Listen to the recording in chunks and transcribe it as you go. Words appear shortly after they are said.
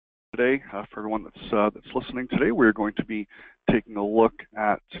today. For everyone that's listening today, we're going to be taking a look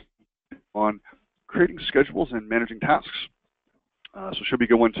on creating schedules and managing tasks. So it should be a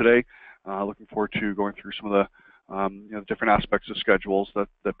good one today. Looking forward to going through some of the different aspects of schedules that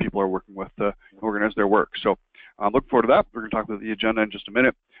people are working with to organize their work. So I'm looking forward to that. We're going to talk about the agenda in just a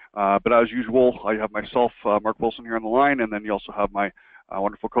minute. But as usual, I have myself, Mark Wilson, here on the line, and then you also have my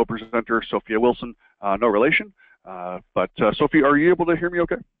wonderful co-presenter, Sophia Wilson, no relation. But Sophie, are you able to hear me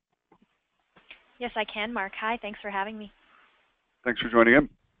okay? Yes, I can, Mark. Hi, thanks for having me. Thanks for joining in.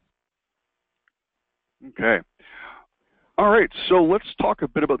 Okay. All right, so let's talk a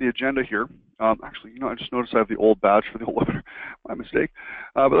bit about the agenda here. Actually, I just noticed I have the old badge for the old webinar. My mistake,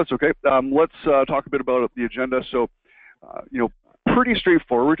 but that's okay. Let's talk a bit about the agenda. So, pretty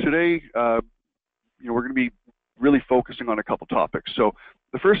straightforward today. We're going to be really focusing on a couple topics. So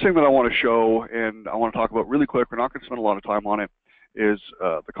the first thing that I want to show and I want to talk about really quick, we're not going to spend a lot of time on it, is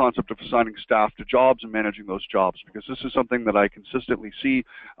the concept of assigning staff to jobs and managing those jobs, because this is something that I consistently see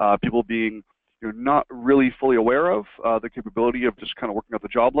people being not really fully aware of, the capability of just kind of working at the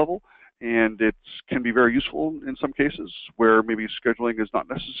job level, and it can be very useful in some cases where maybe scheduling is not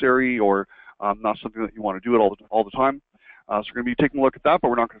necessary or not something that you want to do it all the time. So we're going to be taking a look at that, but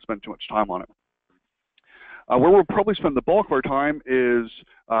we're not going to spend too much time on it. Where we'll probably spend the bulk of our time is,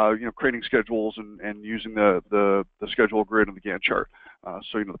 creating schedules and using the schedule grid and the Gantt chart.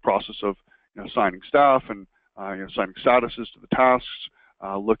 So, the process of assigning staff and assigning statuses to the tasks,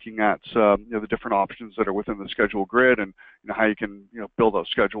 looking at the different options that are within the schedule grid, and how you can build out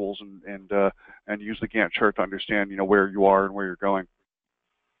schedules and use the Gantt chart to understand where you are and where you're going.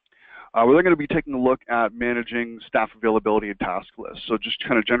 We're then going to be taking a look at managing staff availability and task lists. So just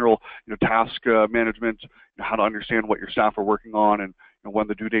kind of general, task management, how to understand what your staff are working on, and when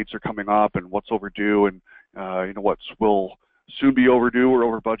the due dates are coming up, and what's overdue, and what will soon be overdue or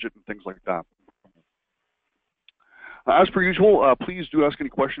over budget, and things like that. As per usual, please do ask any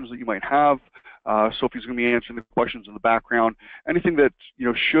questions that you might have. Sophie's going to be answering the questions in the background. Anything that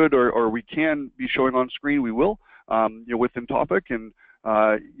should or we can be showing on screen, we will within topic, and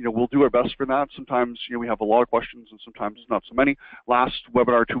we'll do our best for that. Sometimes we have a lot of questions, and sometimes not so many. Last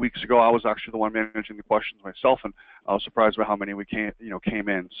webinar 2 weeks ago, I was actually the one managing the questions myself, and I was surprised by how many we came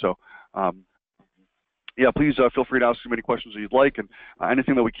in. So yeah, please feel free to ask as many questions as you'd like, and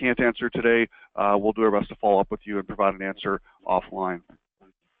anything that we can't answer today, we'll do our best to follow up with you and provide an answer offline.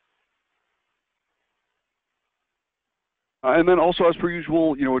 And then also, as per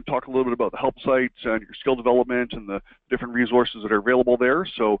usual, we'll talk a little bit about the help sites and your skill development and the different resources that are available there.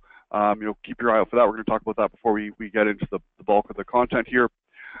 So, keep your eye out for that. We're going to talk about that before we get into the bulk of the content here.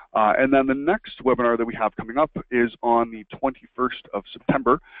 And then the next webinar that we have coming up is on the 21st of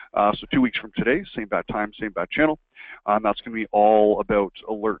September, so 2 weeks from today, same bad time, same bad channel. That's going to be all about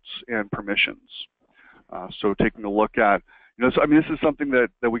alerts and permissions. So taking a look at, this is something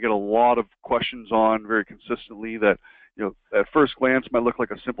that we get a lot of questions on very consistently that, at first glance might look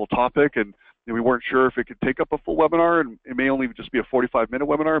like a simple topic, and we weren't sure if it could take up a full webinar, and it may only just be a 45-minute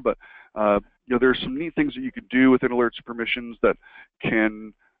webinar, but there's some neat things that you can do within alerts and permissions that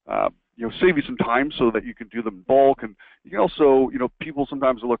can save you some time so that you can do them in bulk. And you can also, people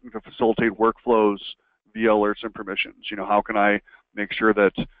sometimes are looking to facilitate workflows via alerts and permissions. How can I make sure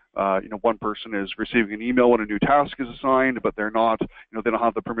that one person is receiving an email when a new task is assigned, but they're not, they don't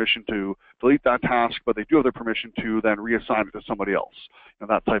have the permission to delete that task, but they do have the permission to then reassign it to somebody else.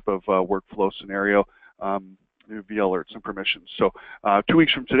 That type of workflow scenario via alerts and permissions. So 2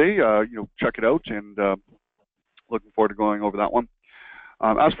 weeks from today, check it out, and looking forward to going over that one.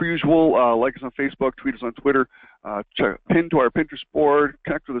 As per usual, like us on Facebook, tweet us on Twitter, pin to our Pinterest board,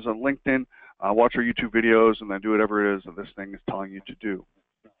 connect with us on LinkedIn, watch our YouTube videos, and then do whatever it is that this thing is telling you to do.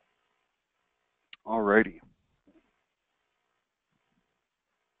 Alrighty.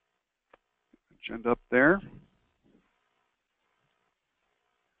 Agenda up there.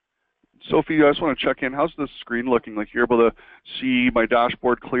 Sophie, I just want to check in. How's the screen looking? Like, you're able to see my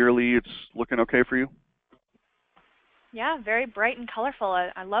dashboard clearly? It's looking okay for you? Yeah, very bright and colorful.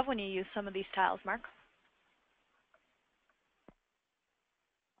 I love when you use some of these tiles, Mark.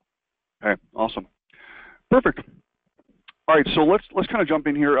 Okay, awesome. Perfect. All right, so let's kind of jump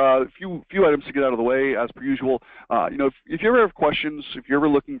in here. A few items to get out of the way, as per usual. If you ever have questions, if you're ever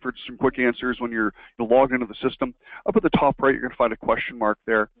looking for some quick answers when you're logged into the system, up at the top right, you're going to find a question mark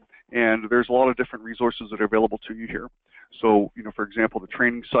there, and there's a lot of different resources that are available to you here. So, for example, the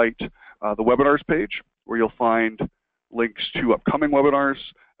training site, the webinars page, where you'll find links to upcoming webinars,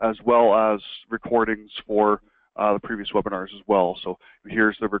 as well as recordings for the previous webinars as well. So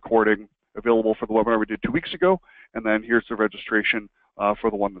here's the recording available for the webinar we did 2 weeks ago, and then here's the registration for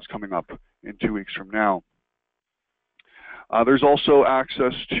the one that's coming up in 2 weeks from now. There's also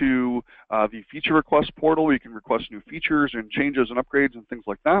access to the feature request portal, where you can request new features and changes and upgrades and things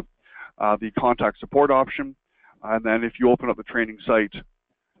like that. The contact support option. And then if you open up the training site,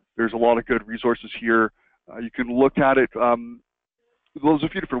 there's a lot of good resources here. You can look at it. There's a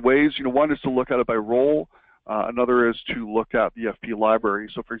few different ways. One is to look at it by role. Another is to look at the FP library.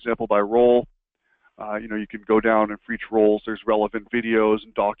 So for example, by role, you can go down and for each roles, there's relevant videos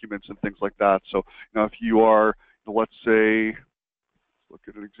and documents and things like that. So if you are, let's say, look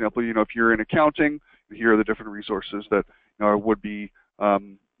at an example, if you're in accounting, here are the different resources that would be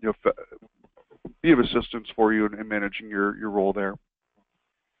be of assistance for you in managing your role there.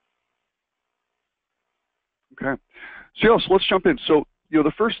 Okay, so let's jump in. So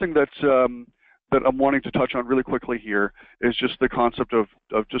the first thing that I'm wanting to touch on really quickly here is just the concept of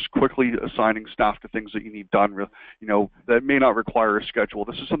just quickly assigning staff to things that you need done. That may not require a schedule.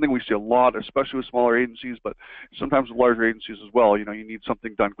 This is something we see a lot, especially with smaller agencies, but sometimes with larger agencies as well. You need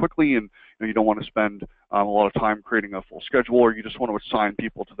something done quickly, and you don't want to spend a lot of time creating a full schedule, or you just want to assign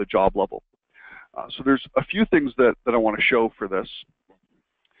people to the job level. So there's a few things that I want to show for this.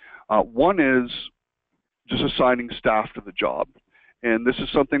 One is just assigning staff to the job. And this is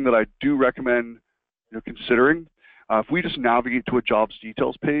something that I do recommend considering. If we just navigate to a jobs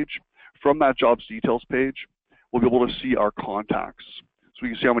details page, from that jobs details page, we'll be able to see our contacts. So we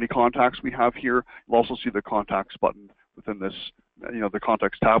can see how many contacts we have here. You'll also see the contacts button within this, the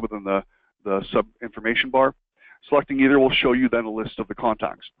contacts tab within the sub information bar. Selecting either will show you then a list of the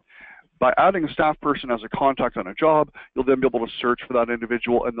contacts. By adding a staff person as a contact on a job, you'll then be able to search for that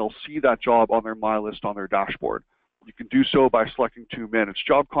individual, and they'll see that job on their My List on their dashboard. You can do so by selecting to Manage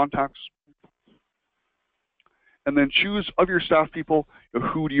Job Contacts. And then choose of your staff people,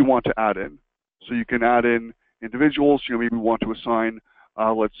 who do you want to add in. So you can add in individuals. Maybe we want to assign,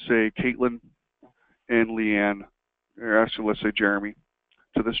 let's say, Caitlin and Leanne, or actually let's say Jeremy,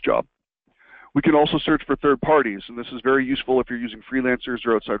 to this job. We can also search for third parties, and this is very useful if you're using freelancers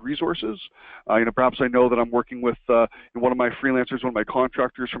or outside resources. Perhaps I know that I'm working with one of my freelancers, one of my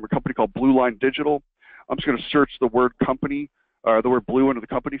contractors from a company called Blue Line Digital. I'm just going to search the word company, or the word blue into the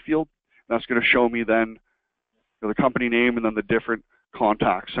company field. And that's going to show me then the company name and then the different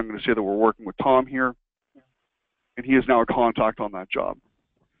contacts. I'm going to say that we're working with Tom here, and he is now a contact on that job.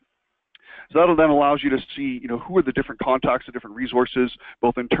 So that then allows you to see, who are the different contacts, the different resources,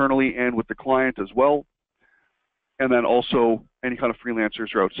 both internally and with the client as well, and then also any kind of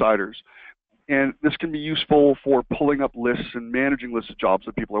freelancers or outsiders. And this can be useful for pulling up lists and managing lists of jobs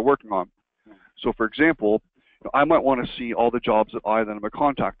that people are working on. So for example, I might want to see all the jobs that I then am a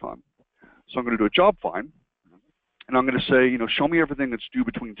contact on. So I'm going to do a job find, and I'm going to say, show me everything that's due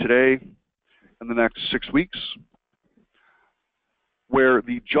between today and the next 6 weeks, where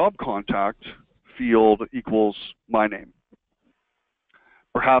the job contact field equals my name.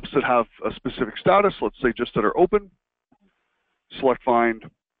 Perhaps that have a specific status, let's say just that are open. Select find.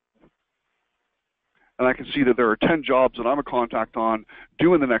 And I can see that there are 10 jobs that I'm a contact on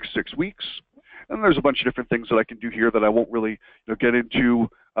due in the next 6 weeks. And there's a bunch of different things that I can do here that I won't really get into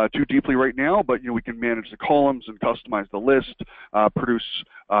too deeply right now, but we can manage the columns and customize the list, produce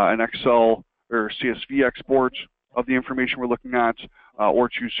an Excel or CSV export of the information we're looking at, or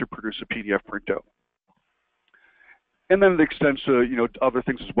choose to produce a PDF printout. And then it extends to other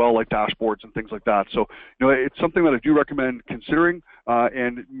things as well, like dashboards and things like that. So it's something that I do recommend considering,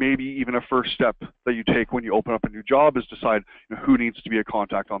 and maybe even a first step that you take when you open up a new job is decide who needs to be a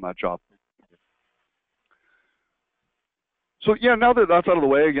contact on that job. So yeah, now that that's out of the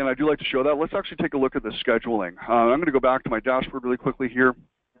way, again, I do like to show that. Let's actually take a look at the scheduling. I'm going to go back to my dashboard really quickly here.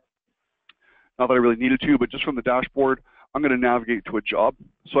 Not that I really needed to, but just from the dashboard, I'm going to navigate to a job.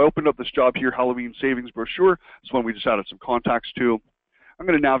 So I opened up this job here, Halloween Savings Brochure. It's one we just added some contacts to. I'm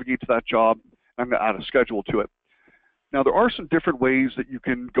going to navigate to that job. I'm going to add a schedule to it. Now, there are some different ways that you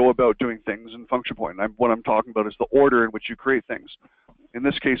can go about doing things in Function Point. And what I'm talking about is the order in which you create things. In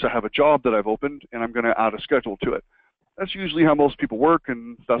this case, I have a job that I've opened, and I'm going to add a schedule to it. That's usually how most people work,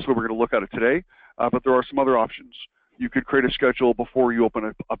 and that's what we're going to look at it today. But there are some other options. You could create a schedule before you open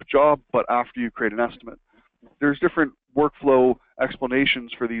up a job, but after you create an estimate. There's different workflow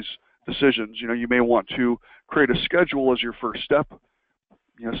explanations for these decisions. You may want to create a schedule as your first step,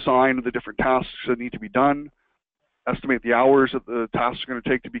 assign the different tasks that need to be done, estimate the hours that the tasks are going to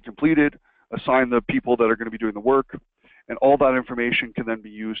take to be completed, assign the people that are going to be doing the work, and all that information can then be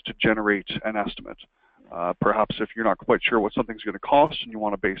used to generate an estimate. Perhaps if you're not quite sure what something's going to cost and you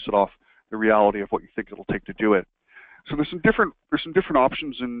want to base it off the reality of what you think it'll take to do it. So there's some different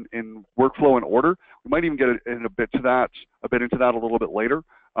options in workflow and order. We might even get a bit into that a little bit later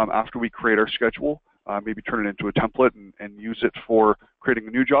after we create our schedule. Maybe turn it into a template and use it for creating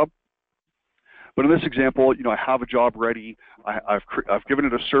a new job. But in this example, I have a job ready. I've given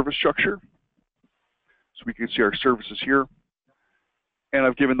it a service structure, so we can see our services here, and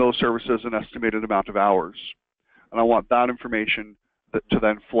I've given those services an estimated amount of hours, and I want that information to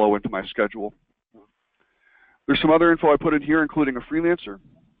then flow into my schedule. There's some other info I put in here, including a freelancer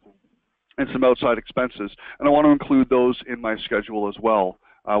and some outside expenses, and I want to include those in my schedule as well,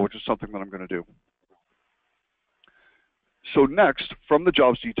 which is something that I'm going to do. So next, from the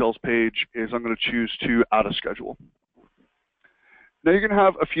jobs details page, is I'm going to choose to add a schedule. Now you're going to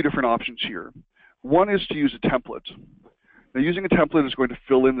have a few different options here. One is to use a template. Now using a template is going to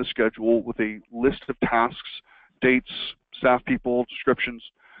fill in the schedule with a list of tasks, dates, staff people, descriptions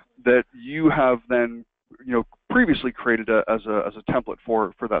that you have then previously created as a template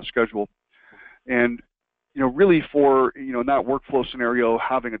for that schedule. And really for in that workflow scenario,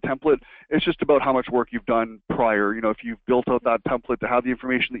 having a template, it's just about how much work you've done prior. If you've built out that template to have the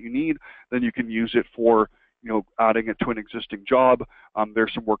information that you need, then you can use it for adding it to an existing job.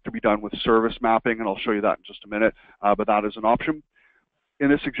 There's some work to be done with service mapping, and I'll show you that in just a minute, but that is an option. In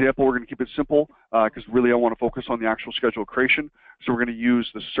this example, we're going to keep it simple because really I want to focus on the actual schedule creation. So we're going to use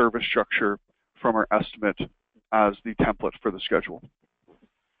the service structure from our estimate as the template for the schedule.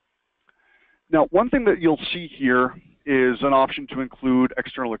 Now, one thing that you'll see here is an option to include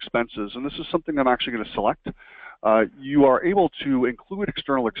external expenses, and this is something I'm actually going to select. You are able to include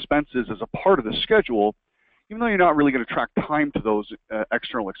external expenses as a part of the schedule, even though you're not really going to track time to those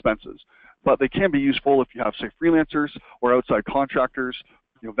external expenses. But they can be useful if you have, say, freelancers or outside contractors,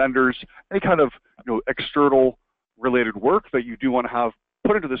 vendors, any kind of external related work that you do want to have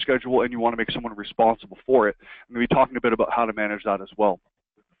put into the schedule and you want to make someone responsible for it. I'm going to be talking a bit about how to manage that as well.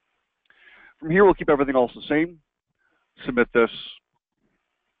 From here, we'll keep everything else the same. Submit this.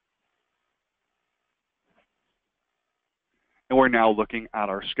 And we're now looking at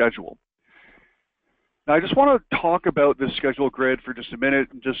our schedule. Now, I just want to talk about this schedule grid for just a minute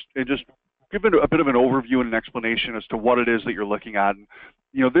and just give it a bit of an overview and an explanation as to what it is that you're looking at. And,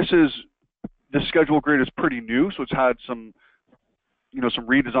 this schedule grid is pretty new, so it's had some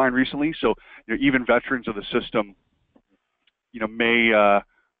redesign recently. So, even veterans of the system,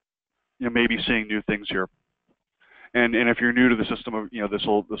 may be seeing new things here. And if you're new to the system, this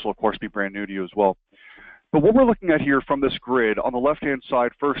will of course be brand new to you as well. But what we're looking at here from this grid, on the left-hand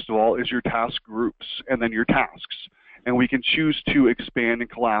side, first of all, is your task groups and then your tasks. And we can choose to expand and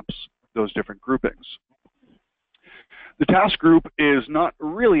collapse those different groupings. The task group is not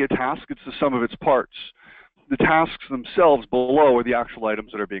really a task, it's the sum of its parts. The tasks themselves below are the actual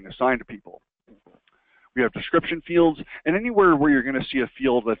items that are being assigned to people. We have description fields, and anywhere where you're going to see a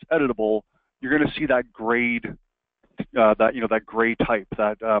field that's editable, you're going to see that grade, that gray type,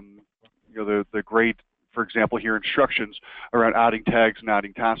 that the grade, for example, here instructions around adding tags and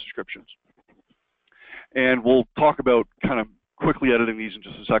adding task descriptions. And we'll talk about kind of quickly editing these in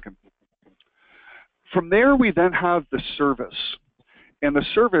just a second. From there, we then have the service. And the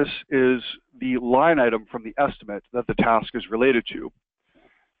service is the line item from the estimate that the task is related to.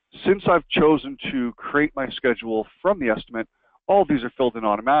 Since I've chosen to create my schedule from the estimate, all of these are filled in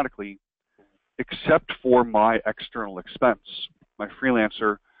automatically, except for my external expense. My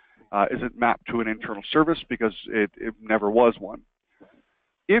freelancer isn't mapped to an internal service because it never was one.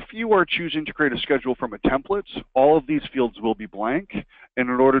 If you are choosing to create a schedule from a template, all of these fields will be blank. And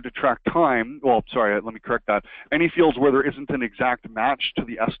in order to track time, well, sorry, let me correct that. Any fields where there isn't an exact match to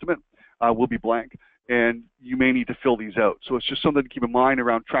the estimate will be blank. And you may need to fill these out. So it's just something to keep in mind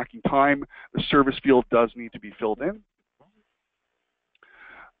around tracking time. The service field does need to be filled in.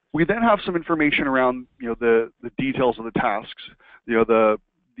 We then have some information around the details of the tasks, the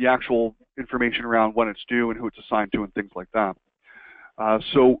actual information around when it's due and who it's assigned to and things like that.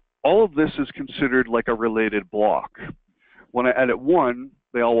 So all of this is considered like a related block. When I edit one,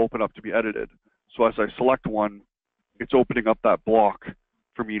 they all open up to be edited. So as I select one, it's opening up that block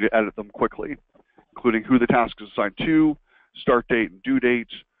for me to edit them quickly, including who the task is assigned to, start date and due date,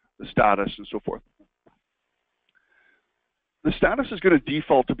 the status, and so forth. The status is going to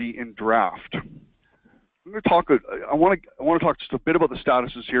default to be in draft. I'm going to talk. I want to talk just a bit about the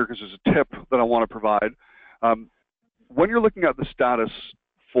statuses here because there's a tip that I want to provide. When you're looking at the status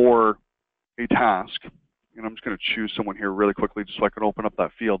for a task, and I'm just going to choose someone here really quickly just so I can open up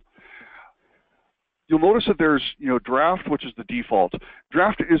that field. You'll notice that there's draft, which is the default.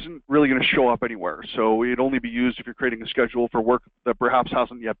 Draft isn't really going to show up anywhere, so it'd only be used if you're creating a schedule for work that perhaps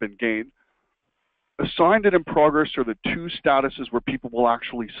hasn't yet been gained. assigned and in progress are the two statuses where people will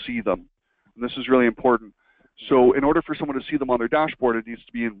actually see them. And this is really important. So in order for someone to see them on their dashboard, it needs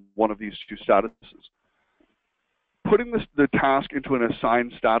to be in one of these two statuses. Putting the task into an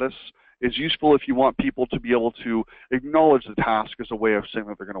assigned status is useful if you want people to be able to acknowledge the task as a way of saying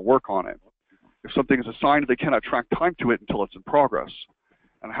that they're going to work on it. If something is assigned, they cannot track time to it until it's in progress.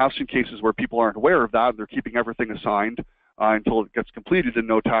 And I have seen cases where people aren't aware of that, and they're keeping everything assigned until it gets completed, and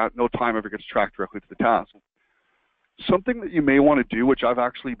no time ever gets tracked directly to the task. Something that you may want to do, which I've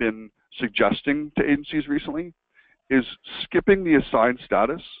actually been suggesting to agencies recently, is skipping the assigned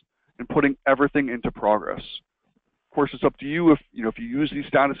status and putting everything into progress. Of course, it's up to you if you use these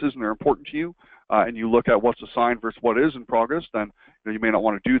statuses and they're important to you, and you look at what's assigned versus what is in progress. Then you may not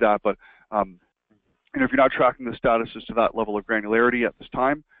want to do that. But if you're not tracking the statuses to that level of granularity at this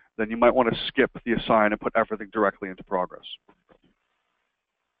time, then you might want to skip the assign and put everything directly into progress.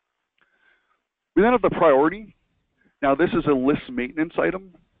 We then have the priority. Now, this is a list maintenance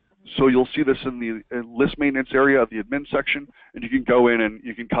item. So you'll see this in the list maintenance area of the admin section, and you can go in and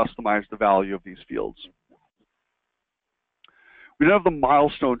you can customize the value of these fields. We then have the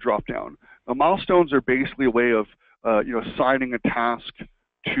milestone dropdown. Now, milestones are basically a way of assigning a task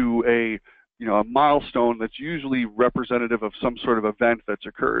to a milestone that's usually representative of some sort of event that's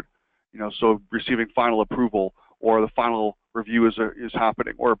occurred. So receiving final approval, or the final review is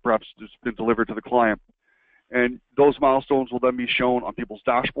happening, or perhaps it's been delivered to the client. And those milestones will then be shown on people's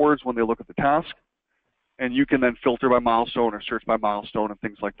dashboards when they look at the task. And you can then filter by milestone or search by milestone and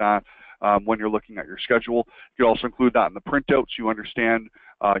things like that when you're looking at your schedule. You can also include that in the printout so you understand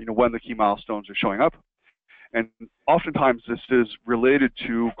when the key milestones are showing up. And oftentimes this is related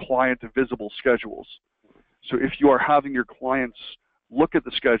to client visible schedules. So if you are having your clients look at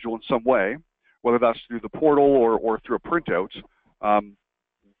the schedule in some way, whether that's through the portal or through a printout,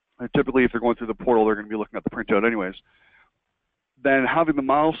 and typically if they're going through the portal, they're going to be looking at the printout anyways, then having the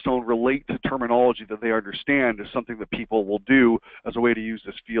milestone relate to terminology that they understand is something that people will do as a way to use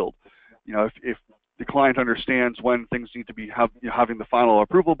this field. If the client understands when things need to be having the final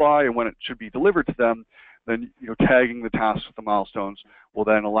approval by and when it should be delivered to them, then tagging the tasks with the milestones will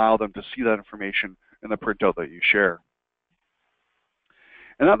then allow them to see that information in the printout that you share.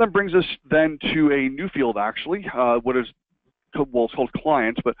 And that then brings us then to a new field actually, it's called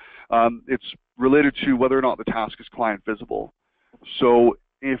client, but it's related to whether or not the task is client visible. So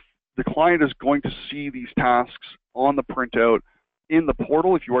if the client is going to see these tasks on the printout in the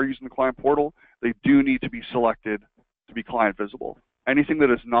portal, if you are using the client portal, they do need to be selected to be client visible. Anything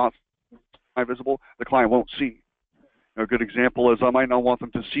that is not client visible, the client won't see. A good example is I might not want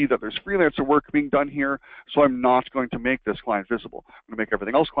them to see that there's freelancer work being done here, so I'm not going to make this client visible. I'm going to make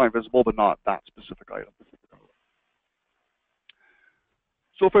everything else client visible, but not that specific item.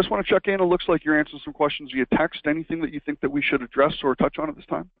 So if I just want to check in, it looks like you're answering some questions via text. Anything that you think that we should address or touch on at this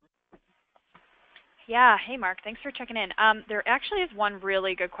time? Yeah, hey Mark, thanks for checking in. There actually is one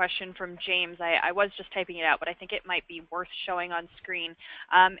really good question from James. I was just typing it out, but I think it might be worth showing on screen.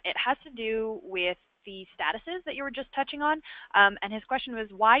 It has to do with the statuses that you were just touching on, and his question was,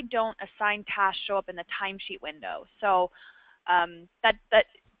 why don't assigned tasks show up in the timesheet window? So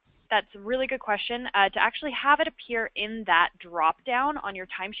that's a really good question. To actually have it appear in that drop-down on your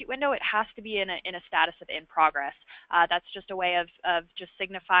timesheet window, it has to be in a status of in progress. That's just a way of just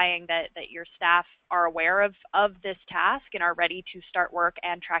signifying that your staff are aware of this task and are ready to start work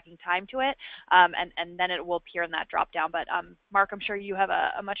and tracking time to it, and then it will appear in that drop-down. But Mark, I'm sure you have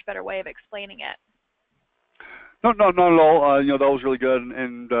a much better way of explaining it. No, not at all. That was really good,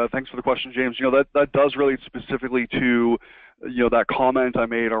 and thanks for the question, James. That does relate specifically to that comment I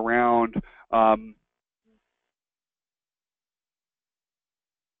made around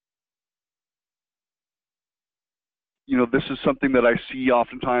this is something that I see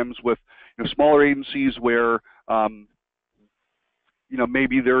oftentimes with smaller agencies where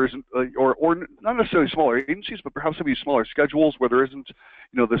maybe there isn't, or not necessarily smaller agencies, but perhaps maybe smaller schedules where there isn't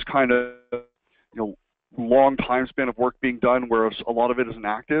this kind of long time span of work being done, whereas a lot of it isn't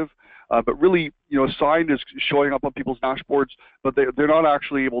active. But really, assigned is showing up on people's dashboards, but they're not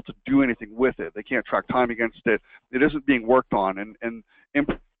actually able to do anything with it. They can't track time against it. It isn't being worked on, and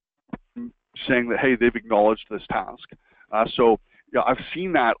saying that, hey, they've acknowledged this task. So I've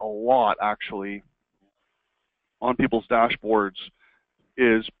seen that a lot actually on people's dashboards,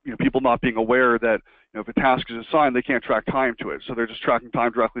 is people not being aware that if a task is assigned, they can't track time to it. So they're just tracking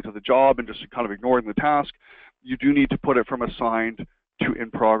time directly to the job and just kind of ignoring the task. You do need to put it from assigned to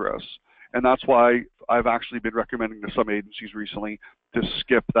in progress. And that's why I've actually been recommending to some agencies recently to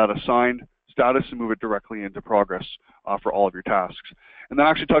skip that assigned status and move it directly into progress for all of your tasks. And that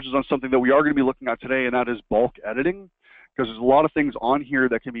actually touches on something that we are going to be looking at today, and that is bulk editing, because there's a lot of things on here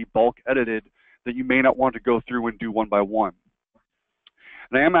that can be bulk edited that you may not want to go through and do one by one.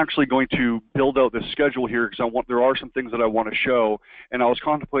 And I am actually going to build out this schedule here because there are some things that I want to show, and I was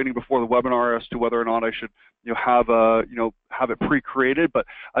contemplating before the webinar as to whether or not I should have it pre-created, but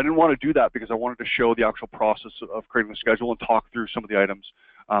I didn't want to do that because I wanted to show the actual process of creating the schedule and talk through some of the items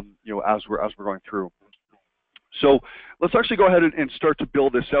as we're going through. So let's actually go ahead and start to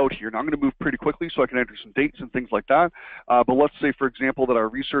build this out here. Now I'm going to move pretty quickly so I can enter some dates and things like that. But let's say, for example, that our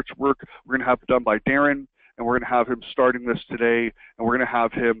research work we're going to have done by Darren, and we're going to have him starting this today, and we're going to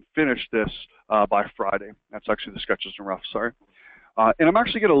have him finish this by Friday. That's actually the sketches and rough, sorry. And I'm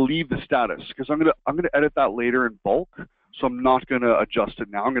actually going to leave the status because I'm going to edit that later in bulk, so I'm not going to adjust it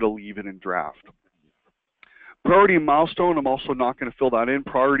now. I'm going to leave it in draft. Priority and milestone, I'm also not going to fill that in.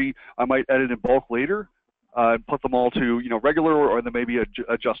 Priority, I might edit in bulk later and put them all to regular, or then maybe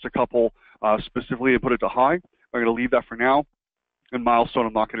adjust a couple specifically and put it to high. I'm going to leave that for now. And milestone,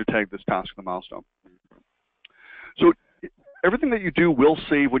 I'm not going to tag this task in the milestone. So everything that you do will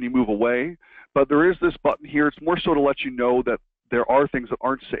save when you move away, but there is this button here. It's more so to let you know that there are things that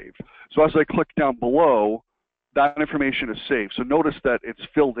aren't saved. So as I click down below, that information is saved. So notice that it's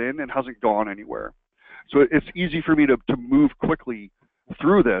filled in and hasn't gone anywhere. So it's easy for me to move quickly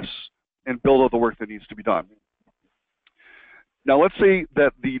through this and build out the work that needs to be done. Now let's say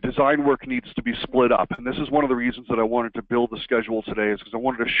that the design work needs to be split up, and this is one of the reasons that I wanted to build the schedule today, is because I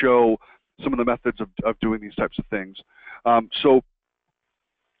wanted to show some of the methods of doing these types of things. So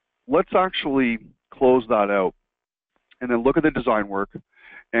let's actually close that out and then look at the design work.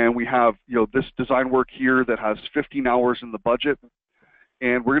 And we have this design work here that has 15 hours in the budget,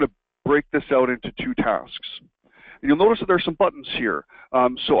 and we're going to break this out into 2 tasks. And you'll notice that there's some buttons here.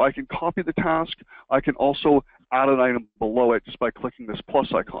 So I can copy the task. I can also add an item below it just by clicking this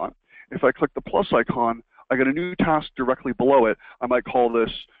plus icon. If I click the plus icon, I get a new task directly below it. I might call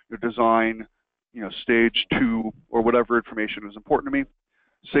this design, stage 2, or whatever information is important to me.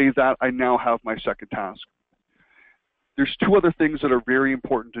 Save that. I now have my second task. There's 2 other things that are very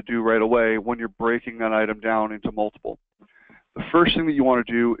important to do right away when you're breaking that item down into multiple. The first thing that you want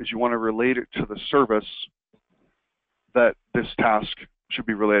to do is you want to relate it to the service that this task should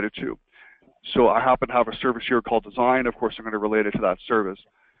be related to. So I happen to have a service here called design. Of course, I'm going to relate it to that service.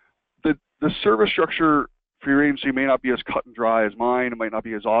 The service structure for your agency may not be as cut and dry as mine. It might not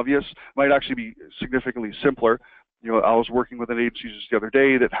be as obvious. It might actually be significantly simpler. I was working with an agency just the other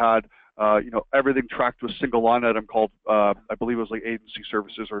day that had everything tracked to a single line item called, I believe it was like agency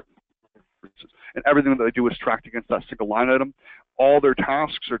services, and everything that they do is tracked against that single line item. All their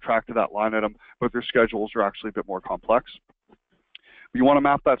tasks are tracked to that line item, but their schedules are actually a bit more complex. You want to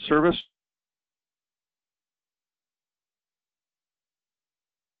map that service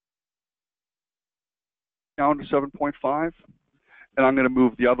down to 7.5, and I'm going to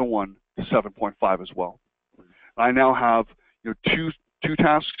move the other one to 7.5 as well. I now have two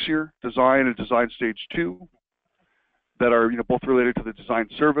tasks here, design and design stage 2, that are both related to the design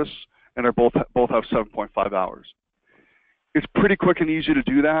service, and are both have 7.5 hours. It's pretty quick and easy to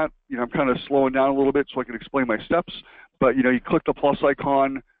do that. I'm kind of slowing down a little bit so I can explain my steps, but you click the plus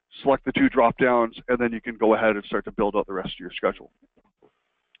icon, select the 2 drop downs, and then you can go ahead and start to build out the rest of your schedule.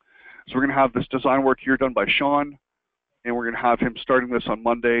 So we're going to have this design work here done by Sean, and we're going to have him starting this on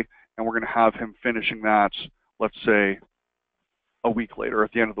Monday, and we're going to have him finishing that, let's say, a week later,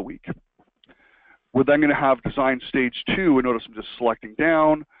 at the end of the week. We're then going to have design stage 2, and notice I'm just selecting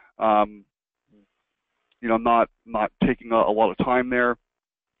down, not taking a lot of time there.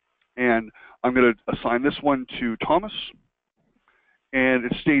 And I'm going to assign this one to Thomas, and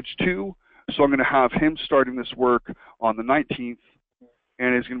it's stage 2, so I'm going to have him starting this work on the 19th,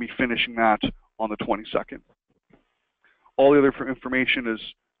 and he's going to be finishing that on the 22nd. All the other information is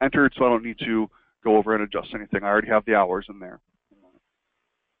entered, so I don't need to go over and adjust anything. I already have the hours in there.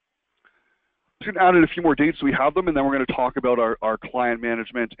 I'm just going to add in a few more dates so we have them, and then we're going to talk about our client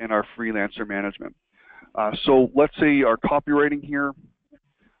management and our freelancer management. So let's say our copywriting here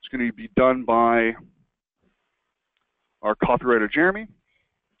is going to be done by our copywriter, Jeremy.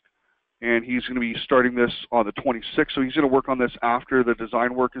 And he's going to be starting this on the 26th. So he's going to work on this after the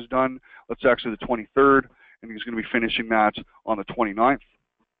design work is done. Let's actually the 23rd. And he's going to be finishing that on the 29th.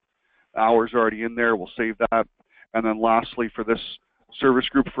 Hours are already in there. We'll save that. And then lastly, for this service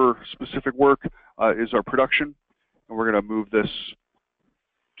group for specific work is our production. And we're going to move this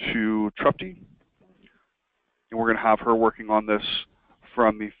to Trupti. And we're going to have her working on this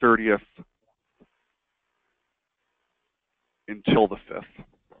from the 30th until the 5th.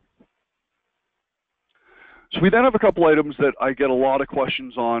 So we then have a couple items that I get a lot of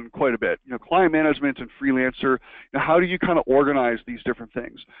questions on quite a bit. Client management and freelancer. How do you kind of organize these different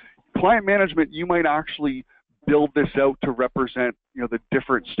things? Client management, you might actually build this out to represent, the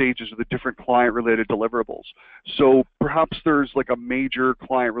different stages of the different client-related deliverables. So perhaps there's like a major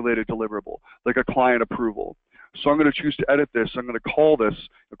client-related deliverable, like a client approval. So I'm going to choose to edit this. I'm going to call this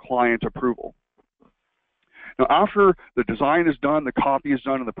a client approval. Now, after the design is done, the copy is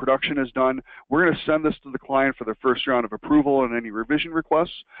done, and the production is done, we're going to send this to the client for their first round of approval and any revision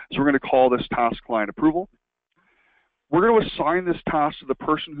requests. So we're going to call this task client approval. We're going to assign this task to the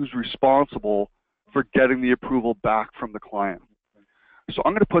person who's responsible for getting the approval back from the client. So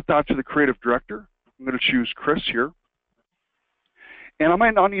I'm going to put that to the creative director. I'm going to choose Chris here. And I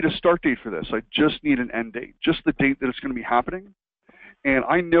might not need a start date for this. I just need an end date, just the date that it's going to be happening. And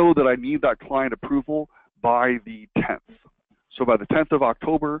I know that I need that client approval by the 10th. So by the 10th of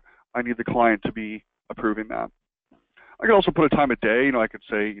October, I need the client to be approving that. I could also put a time of day. I could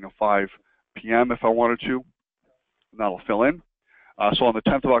say, 5 p.m. if I wanted to, and that'll fill in. So on the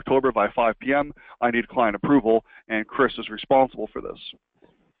 10th of October by 5 p.m., I need client approval, and Chris is responsible for this.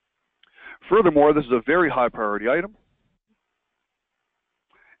 Furthermore, this is a very high priority item,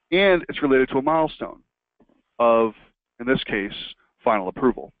 and it's related to a milestone of, in this case, final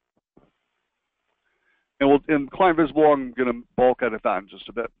approval. And in Client Visible, I'm going to bulk edit that in just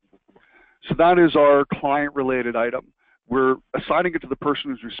a bit. So that is our client-related item. We're assigning it to the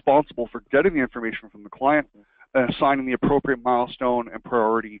person who's responsible for getting the information from the client and assigning the appropriate milestone and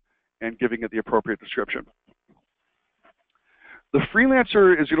priority and giving it the appropriate description. The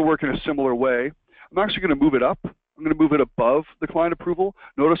freelancer is going to work in a similar way. I'm actually going to move it up. I'm going to move it above the client approval.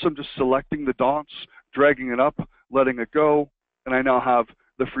 Notice I'm just selecting the dots, dragging it up, letting it go, and I now have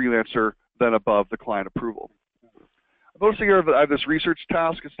the freelancer then above the client approval. Noticing here I have this research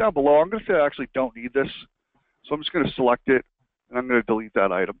task. It's down below. I'm going to say I actually don't need this. So I'm just going to select it, and I'm going to delete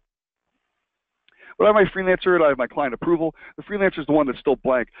that item. But I have my freelancer, and I have my client approval. The freelancer is the one that's still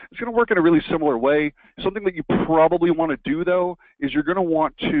blank. It's going to work in a really similar way. Something that you probably want to do, though, is you're going to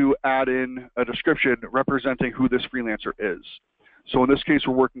want to add in a description representing who this freelancer is. So in this case,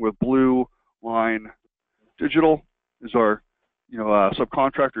 we're working with Blue Line Digital is our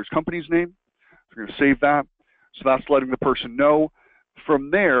subcontractor's company's name. So we're going to save that. So that's letting the person know.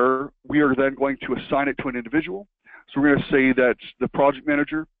 From there, we are then going to assign it to an individual. So we're going to say that the project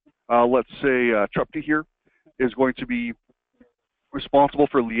manager, let's say Trupti here, is going to be responsible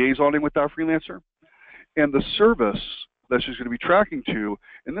for liaisoning with that freelancer. And the service that she's going to be tracking to,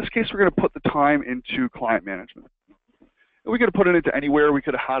 in this case, we're going to put the time into client management. And we could have put it into anywhere. We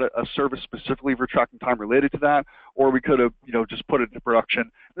could have had a service specifically for tracking time related to that, or we could have just put it into production.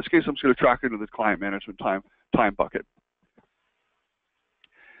 In this case, I'm just going to track it into the client management time bucket.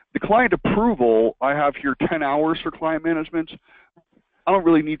 The client approval, I have here 10 hours for client management. I don't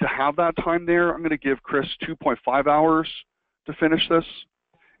really need to have that time there. I'm going to give Chris 2.5 hours to finish this.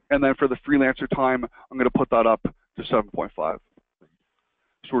 And then for the freelancer time, I'm going to put that up to 7.5. So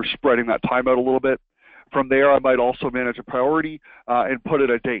we're spreading that time out a little bit. From there, I might also manage a priority and put it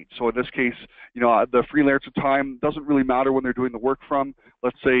a date. So in this case, the freelancer time doesn't really matter when they're doing the work from,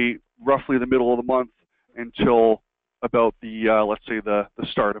 let's say, roughly the middle of the month until about the, let's say, the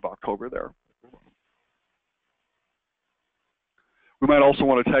start of October there. We might also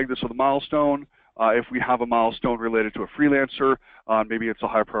want to tag this with a milestone. If we have a milestone related to a freelancer, maybe it's a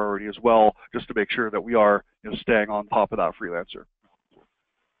high priority as well, just to make sure that we are staying on top of that freelancer.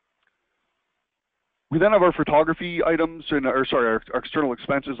 We then have our photography items, our external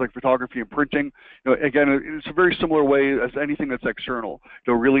expenses like photography and printing. Again, it's a very similar way as anything that's external.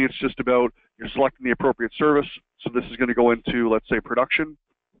 Really, it's just about selecting the appropriate service. So this is going to go into, let's say, production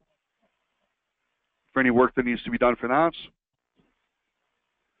for any work that needs to be done for that.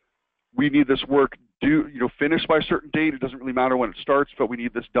 We need this work finished by a certain date. It doesn't really matter when it starts, but we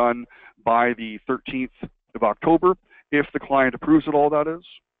need this done by the 13th of October, if the client approves it all, that is.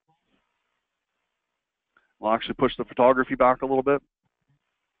 We'll actually push the photography back a little bit.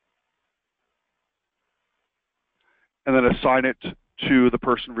 And then assign it to the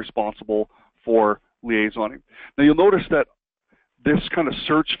person responsible for liaisoning. Now you'll notice that this kind of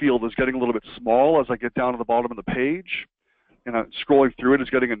search field is getting a little bit small as I get down to the bottom of the page. And scrolling through it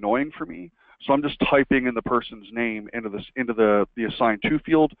is getting annoying for me. So I'm just typing in the person's name into the assigned to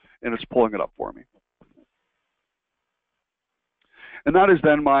field, and it's pulling it up for me. And that is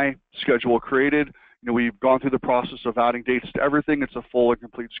then my schedule created. We've gone through the process of adding dates to everything. It's a full and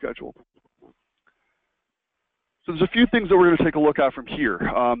complete schedule. So there's a few things that we're going to take a look at from here.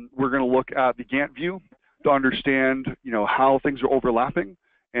 We're going to look at the Gantt view to understand, how things are overlapping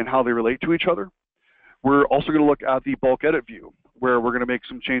and how they relate to each other. We're also going to look at the bulk edit view, where we're going to make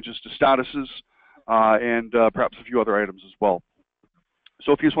some changes to statuses and perhaps a few other items as well.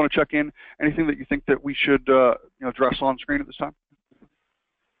 So if you just want to check in, anything that you think that we should address on screen at this time?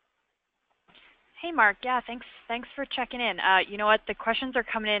 Hey, Mark. Yeah, thanks for checking in. You know what? The questions are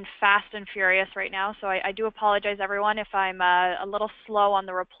coming in fast and furious right now, so I do apologize, everyone, if I'm a little slow on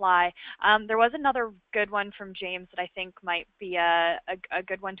the reply. There was another good one from James that I think might be a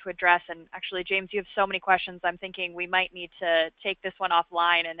good one to address. And actually, James, you have so many questions. I'm thinking we might need to take this one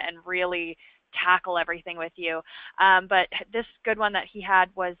offline and really tackle everything with you. But this good one that he had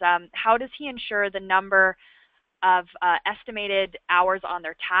was, how does he ensure the number of estimated hours on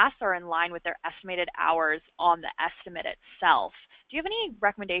their tasks are in line with their estimated hours on the estimate itself? Do you have any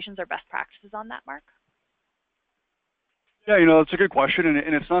recommendations or best practices on that, Mark? Yeah, it's a good question,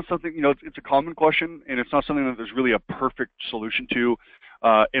 and it's not something, it's a common question, and it's not something that there's really a perfect solution to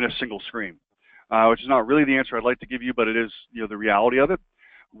in a single screen, which is not really the answer I'd like to give you, but it is, the reality of it.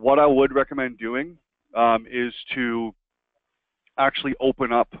 What I would recommend doing is to actually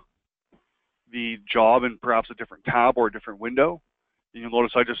open up the job in perhaps a different tab or a different window. You'll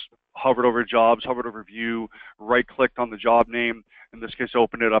notice I just hovered over jobs, hovered over view, right-clicked on the job name. In this case,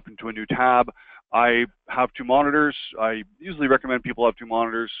 opened it up into a new tab. I have 2 monitors. I usually recommend people have 2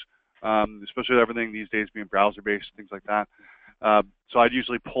 monitors, especially with everything these days being browser-based, things like that. So I'd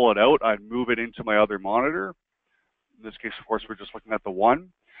usually pull it out. I'd move it into my other monitor. In this case, of course, we're just looking at the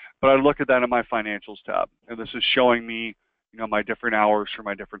one. But I look at that in my financials tab, and this is showing me, my different hours for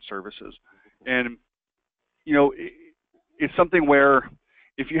my different services. And, it's something where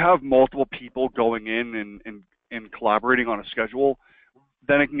if you have multiple people going in and collaborating on a schedule,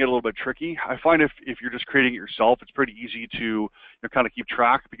 then it can get a little bit tricky. I find if you're just creating it yourself, it's pretty easy to kind of keep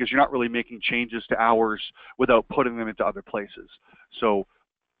track because you're not really making changes to hours without putting them into other places. So,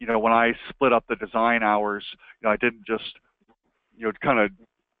 when I split up the design hours, I didn't just, kind of,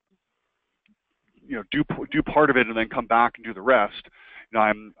 do part of it and then come back and do the rest.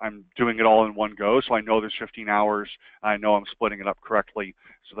 I'm doing it all in one go, so I know there's 15 hours. I know I'm splitting it up correctly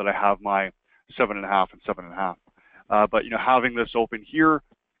so that I have my 7.5 and 7.5. But having this open here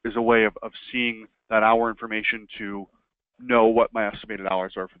is a way of seeing that hour information to know what my estimated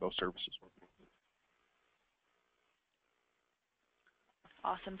hours are for those services.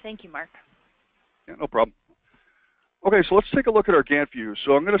 Awesome. Thank you, Mark. Yeah, no problem. Okay, so let's take a look at our Gantt view.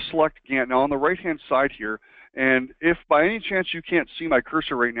 So I'm going to select Gantt now on the right-hand side here. And if by any chance you can't see my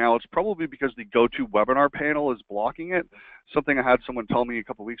cursor right now, it's probably because the GoToWebinar panel is blocking it. Something I had someone tell me a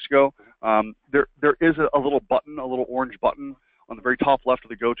couple weeks ago. There is a little button, a little orange button on the very top left of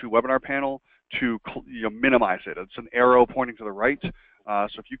the GoToWebinar panel to minimize it. It's an arrow pointing to the right.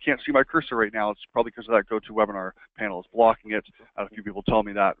 So if you can't see my cursor right now, it's probably because of that GoToWebinar panel is blocking it. I had a few people tell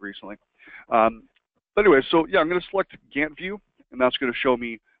me that recently. But anyway, so yeah, I'm going to select Gantt view, and that's going to show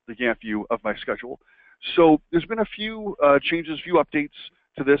me the Gantt view of my schedule. So there's been a few changes, few updates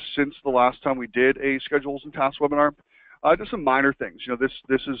to this since the last time we did a schedules and tasks webinar. Just some minor things.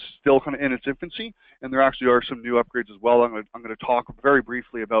 This is still kind of in its infancy, and there actually are some new upgrades as well. I'm going to talk very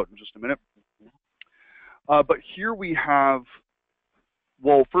briefly about in just a minute. But here we have,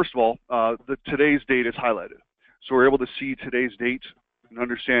 well, first of all, today's date is highlighted, so we're able to see today's date and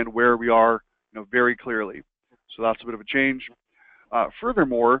understand where we are, very clearly. So that's a bit of a change.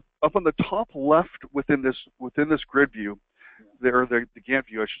 Furthermore, up on the top left within this grid view, or the Gantt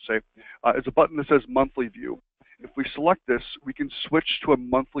view, I should say, is a button that says Monthly View. If we select this, we can switch to a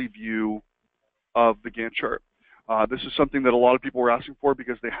monthly view of the Gantt chart. This is something that a lot of people were asking for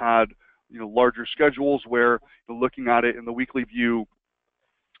because they had, larger schedules where looking at it in the weekly view,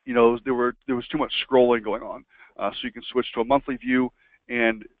 there was too much scrolling going on. So you can switch to a monthly view,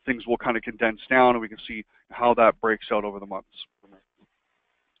 and things will kind of condense down, and we can see how that breaks out over the months.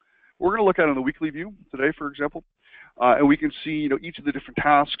 We're going to look at it in the weekly view today, for example, and we can see each of the different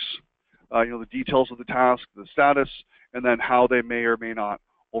tasks, the details of the task, the status, and then how they may or may not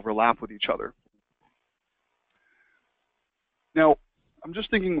overlap with each other. Now, I'm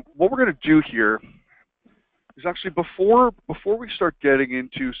just thinking what we're going to do here is actually before we start getting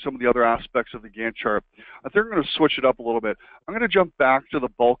into some of the other aspects of the Gantt chart, I think we're going to switch it up a little bit. I'm going to jump back to the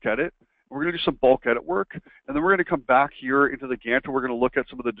bulk edit. We're going to do some bulk edit work, and then we're going to come back here into the Gantt, and we're going to look at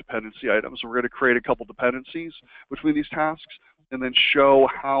some of the dependency items. So we're going to create a couple dependencies between these tasks, and then show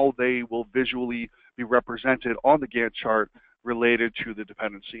how they will visually be represented on the Gantt chart related to the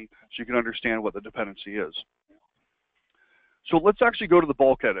dependency, so you can understand what the dependency is. So let's actually go to the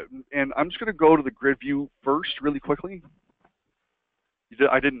bulk edit, and I'm just going to go to the grid view first really quickly.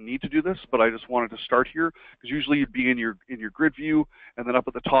 I didn't need to do this, but I just wanted to start here because usually you'd be in your grid view, and then up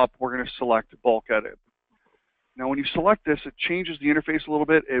at the top we're going to select bulk edit. Now, when you select this, it changes the interface a little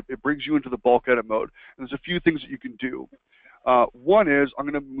bit. It brings you into the bulk edit mode. And there's a few things that you can do. One is I'm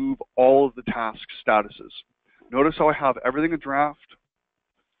going to move all of the task statuses. Notice how I have everything in draft.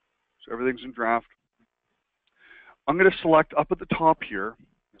 So everything's in draft. I'm going to select up at the top here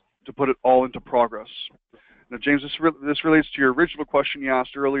to put it all into progress. Now, James, this relates to your original question you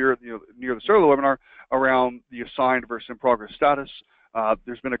asked earlier, near the start of the webinar, around the assigned versus in progress status.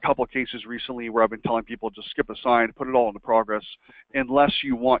 There's been a couple of cases recently where I've been telling people just skip assigned, put it all into progress, unless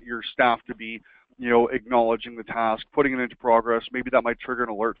you want your staff to be, acknowledging the task, putting it into progress. Maybe that might trigger an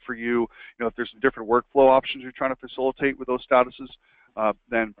alert for you. If there's some different workflow options you're trying to facilitate with those statuses,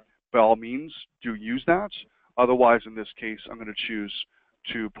 then by all means, do use that. Otherwise, in this case, I'm going to choose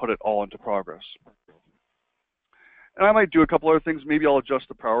to put it all into progress. And I might do a couple other things. Maybe I'll adjust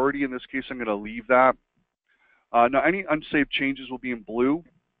the priority. In this case, I'm going to leave that. Now, any unsaved changes will be in blue.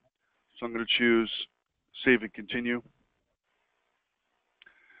 So I'm going to choose Save and Continue.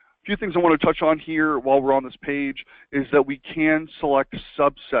 A few things I want to touch on here while we're on this page is that we can select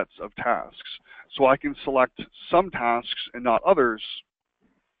subsets of tasks. So I can select some tasks and not others,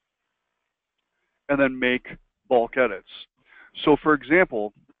 and then make bulk edits. So for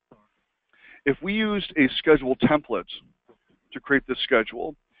example, if we used a schedule template to create this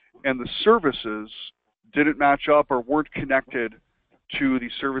schedule, and the services didn't match up or weren't connected to the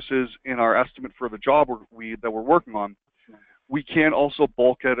services in our estimate for the job that we're working on, we can also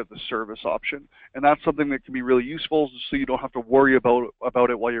bulk edit the service option. And that's something that can be really useful, so you don't have to worry about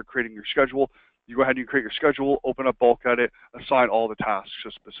it while you're creating your schedule. You go ahead and you create your schedule, open up bulk edit, assign all the tasks to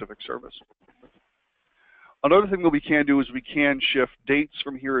a specific service. Another thing that we can do is we can shift dates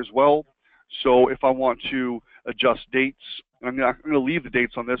from here as well. So if I want to adjust dates, and I'm going to leave the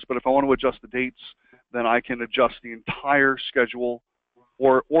dates on this, but if I want to adjust the dates, then I can adjust the entire schedule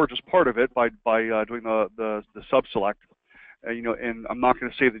or just part of it by doing the sub-select. And I'm not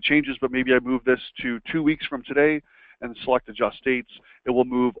going to save the changes, but maybe I move this to 2 weeks from today and select adjust dates. It will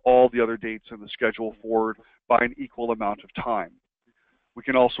move all the other dates in the schedule forward by an equal amount of time. We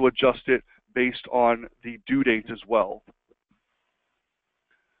can also adjust it based on the due date as well.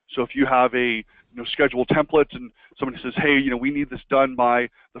 So if you have a schedule template and somebody says, hey, we need this done by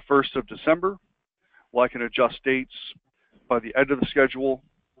the 1st of December, well, I can adjust dates by the end of the schedule,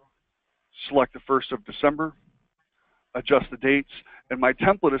 select the 1st of December, adjust the dates, and my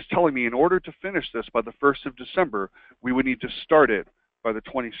template is telling me in order to finish this by the 1st of December, we would need to start it by the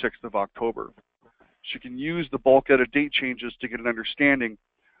 26th of October. So you can use the bulk edit date changes to get an understanding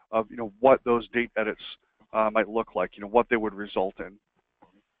of what those date edits might look like, what they would result in.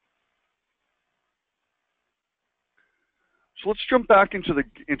 So let's jump back into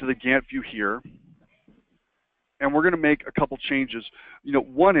the Gantt view here, and we're going to make a couple changes.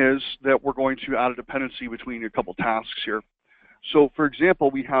 One is that we're going to add a dependency between a couple tasks here. So for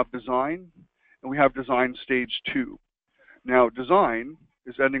example, we have design and we have design stage 2. Now design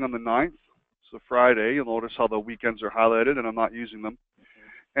is ending on the 9th, so Friday. You'll notice how the weekends are highlighted and I'm not using them.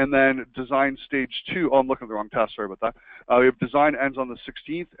 And then design stage 2, oh, I'm looking at the wrong task, sorry about that. We have design ends on the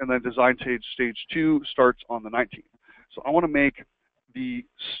 16th, and then design stage 2 starts on the 19th. So I want to make the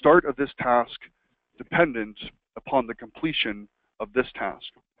start of this task dependent upon the completion of this task.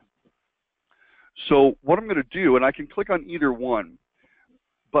 So what I'm going to do, and I can click on either one,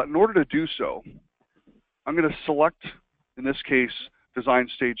 but in order to do so, I'm going to select, in this case, design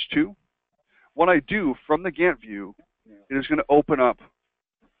stage 2. What I do from the Gantt view, it is going to open up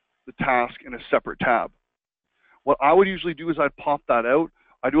the task in a separate tab. What I would usually do is I'd pop that out.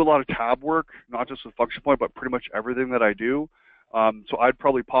 I do a lot of tab work, not just with function point, but pretty much everything that I do. So I'd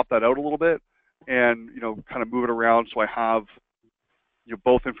probably pop that out a little bit and kind of move it around so I have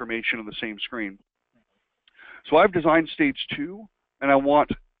both information on the same screen. So I've designed stage 2, and I want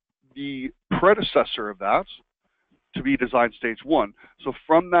the predecessor of that to be design stage 1. So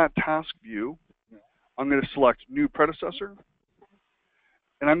from that task view, I'm going to select new predecessor,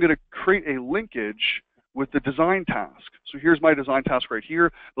 and I'm going to create a linkage with the design task. So here's my design task right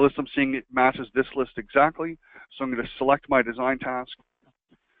here. The list I'm seeing, it matches this list exactly. So I'm going to select my design task,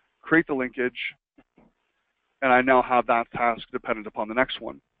 create the linkage, and I now have that task dependent upon the next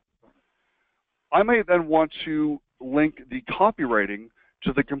one. I may then want to link the copywriting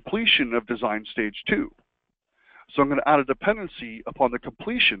to the completion of design stage 2. So I'm going to add a dependency upon the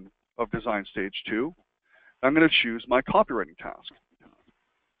completion of design stage 2. I'm going to choose my copywriting task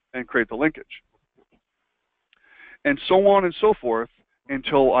and create the linkage. And so on and so forth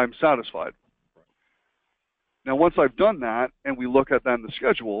until I'm satisfied. Now once I've done that, and we look at then the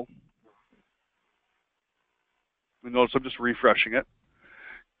schedule, and notice I'm just refreshing it,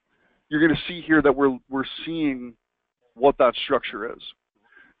 you're going to see here that we're seeing what that structure is.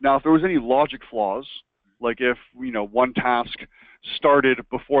 Now, if there was any logic flaws, like if one task started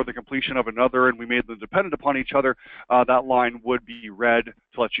before the completion of another and we made them dependent upon each other, that line would be red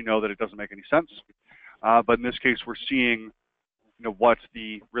to let you know that it doesn't make any sense. But in this case, we're seeing what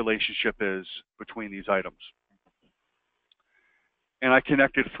the relationship is between these items. And I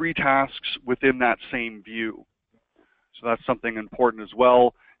connected 3 tasks within that same view. So that's something important as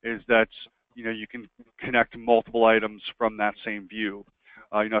well, is that you can connect multiple items from that same view.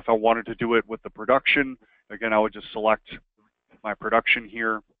 If I wanted to do it with the production, again, I would just select my production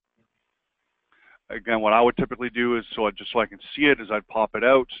here. Again, what I would typically do is, just so I can see it, is I'd pop it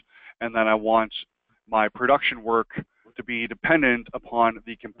out, and then I want my production work to be dependent upon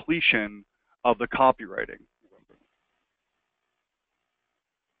the completion of the copywriting.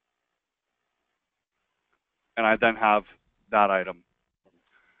 And I then have that item.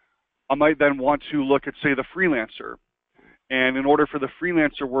 I might then want to look at, say, the freelancer. And in order for the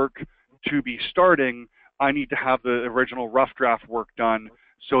freelancer work to be starting, I need to have the original rough draft work done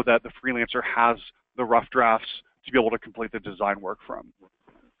so that the freelancer has the rough drafts to be able to complete the design work from.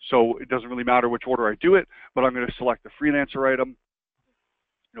 So it doesn't really matter which order I do it, but I'm going to select the freelancer item,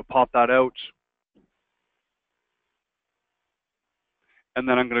 pop that out. And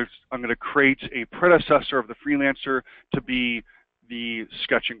then I'm going to create a predecessor of the freelancer to be the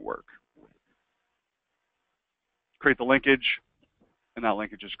sketching work. Create the linkage, and that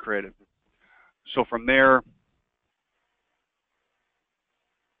linkage is created. So from there,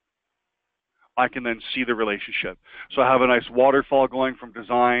 I can then see the relationship. So I have a nice waterfall going from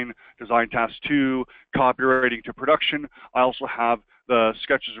design task 2, copywriting to production. I also have the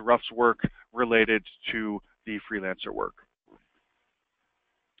sketches and roughs work related to the freelancer work.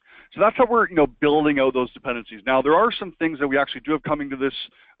 So that's how we're building out those dependencies. Now, there are some things that we actually do have coming to this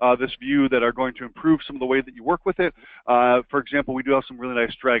this view that are going to improve some of the way that you work with it. For example, we do have some really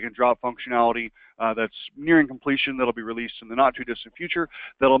nice drag and drop functionality that's nearing completion that'll be released in the not too distant future.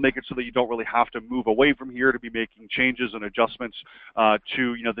 That'll make it so that you don't really have to move away from here to be making changes and adjustments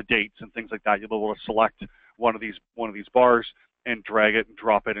to the dates and things like that. You'll be able to select one of these bars and drag it and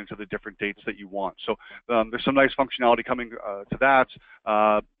drop it into the different dates that you want. So there's some nice functionality coming to that.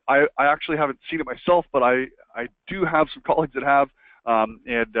 I actually haven't seen it myself, but I do have some colleagues that have,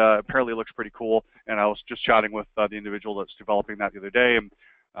 and apparently it looks pretty cool. And I was just chatting with the individual that's developing that the other day, and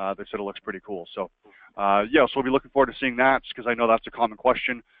they said it looks pretty cool. So yeah, so we'll be looking forward to seeing that, because I know that's a common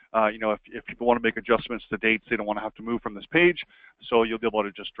question. If people want to make adjustments to dates, they don't want to have to move from this page, so you'll be able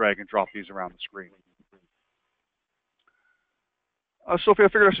to just drag and drop these around the screen. Sophie, I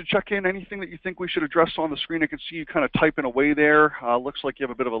figured I should check in. Anything that you think we should address on the screen? I can see you kind of typing away there. Looks like you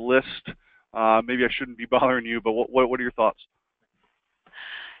have a bit of a list. Maybe I shouldn't be bothering you, but what are your thoughts?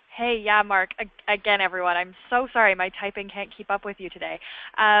 Hey, yeah, Mark. Again, everyone, I'm so sorry my typing can't keep up with you today.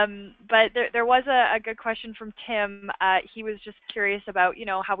 But there was a good question from Tim. He was just curious about,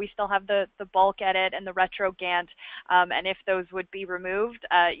 how we still have the bulk edit and the retro Gantt, and if those would be removed.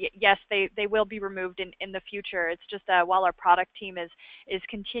 Yes, they will be removed in the future. It's just while our product team is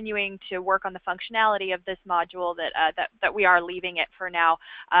continuing to work on the functionality of this module that we are leaving it for now.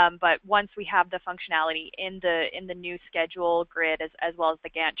 But once we have the functionality in the new schedule grid as well as the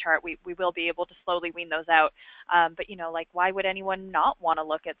Gantt chart, we will be able to slowly wean those out. But like, why would anyone not want to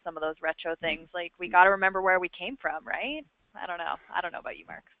look at some of those retro things? Like, we got to remember where we came from, right? I don't know about you,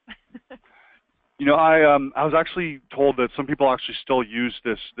 Mark. I was actually told that some people actually still use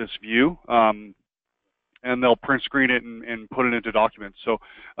this view, and they'll print screen it and put it into documents. So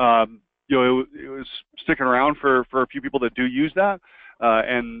it was sticking around for a few people that do use that,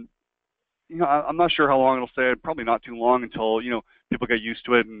 and I'm not sure how long it'll stay. Probably not too long until people get used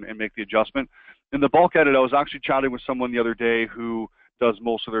to it and make the adjustment. In the bulk edit, I was actually chatting with someone the other day who does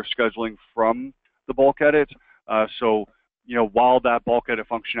most of their scheduling from the bulk edit. So while that bulk edit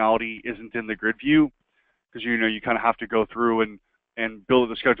functionality isn't in the grid view, because you kind of have to go through and build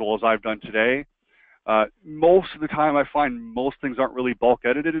the schedule as I've done today. Most of the time, I find most things aren't really bulk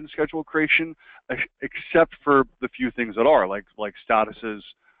edited in schedule creation, except for the few things that are, like statuses.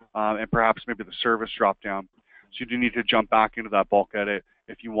 And perhaps maybe the service drop-down. So you do need to jump back into that bulk edit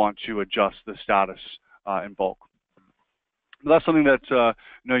if you want to adjust the status in bulk. But that's something that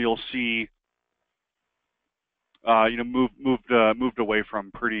you'll see moved away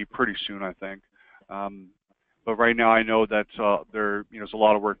from pretty soon, I think. But right now, I know that there's a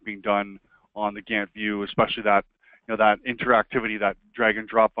lot of work being done on the Gantt view, especially that that interactivity, that drag and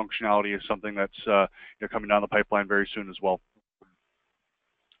drop functionality is something that's coming down the pipeline very soon as well.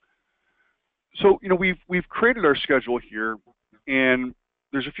 So we've created our schedule here, and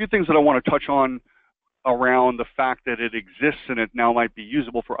there's a few things that I want to touch on around the fact that it exists and it now might be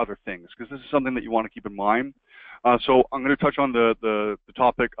usable for other things, because this is something that you want to keep in mind. So I'm going to touch on the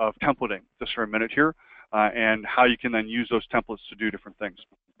topic of templating just for a minute here, and how you can then use those templates to do different things.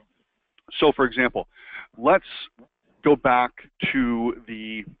 So for example, let's go back to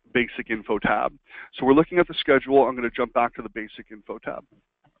the basic info tab. So we're looking at the schedule. I'm going to jump back to the basic info tab.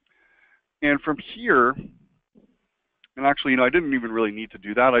 And from here, and actually, I didn't even really need to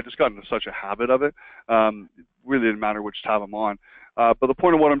do that. I just got into such a habit of it. It really didn't matter which tab I'm on. But the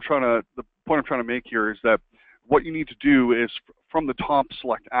point I'm trying to make here is that what you need to do is from the top,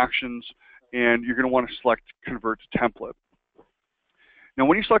 select actions, and you're going to want to select convert to template. Now,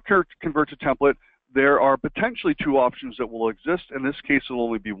 when you select convert to template, there are potentially two options that will exist. In this case, it'll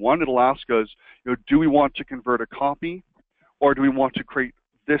only be one. It'll ask us, do we want to convert a copy, or do we want to create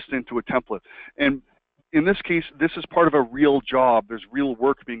this into a template? And in this case, this is part of a real job. There's real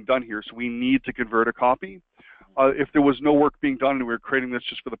work being done here, so we need to convert a copy. If there was no work being done and we were creating this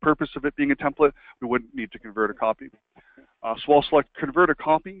just for the purpose of it being a template, we wouldn't need to convert a copy. So I'll select convert a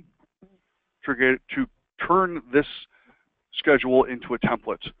copy to turn this schedule into a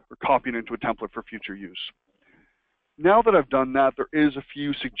template, or copy it into a template for future use. Now that I've done that, there is a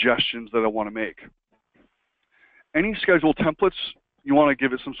few suggestions that I want to make. Any schedule templates, you want to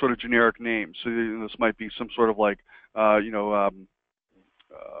give it some sort of generic name. So this might be some sort of like,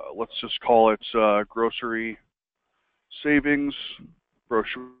 let's just call it grocery savings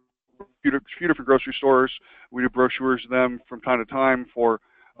brochure. A few different grocery stores. We do brochures to them from time to time for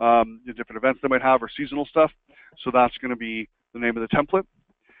different events they might have or seasonal stuff. So that's going to be the name of the template.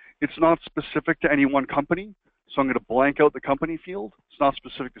 It's not specific to any one company, so I'm going to blank out the company field. It's not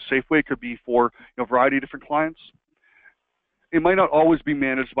specific to Safeway. It could be for a variety of different clients. It might not always be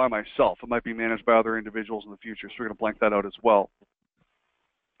managed by myself. It might be managed by other individuals in the future, so we're going to blank that out as well.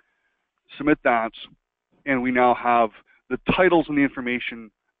 Submit that, and we now have the titles and the information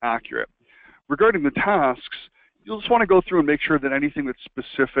accurate. Regarding the tasks, you'll just want to go through and make sure that anything that's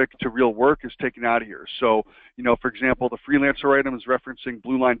specific to real work is taken out of here. So, for example, the freelancer item is referencing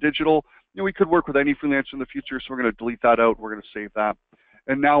Blue Line Digital. We could work with any freelancer in the future, so we're going to delete that out. We're going to save that.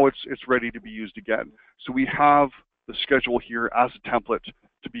 And now it's ready to be used again. So we have the schedule here as a template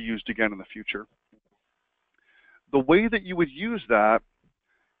to be used again in the future. The way that you would use that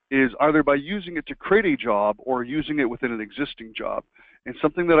is either by using it to create a job or using it within an existing job. And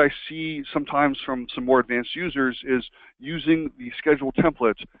something that I see sometimes from some more advanced users is using the schedule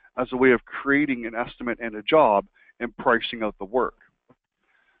template as a way of creating an estimate and a job and pricing out the work.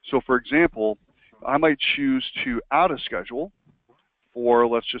 So for example, I might choose to add a schedule for,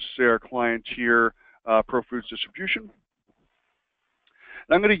 let's just say, our client here, Pro Foods Distribution.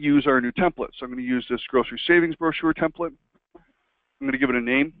 And I'm going to use our new template. So I'm going to use this grocery savings brochure template. I'm going to give it a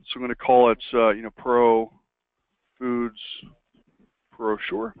name. So I'm going to call it, Pro Foods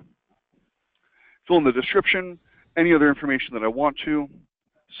Brochure. Fill in the description, any other information that I want to,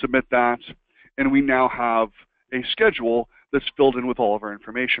 submit that, and we now have a schedule that's filled in with all of our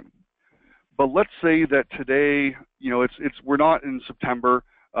information. But let's say that today, we're not in September,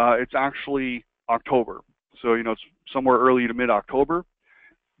 it's actually October. So, it's somewhere early to mid-October.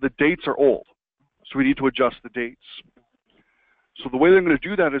 The dates are old, so we need to adjust the dates. So the way that I'm going to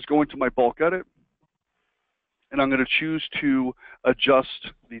do that is go into my bulk edit, and I'm going to choose to adjust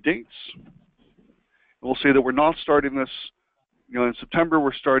the dates. And we'll say that we're not starting this, in September.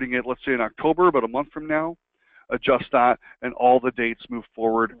 We're starting it, let's say, in October, about a month from now. Adjust that, and all the dates move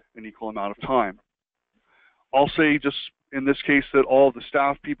forward an equal amount of time. I'll say just in this case that all of the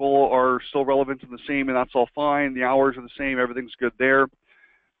staff people are still relevant and the same, and that's all fine. The hours are the same. Everything's good there.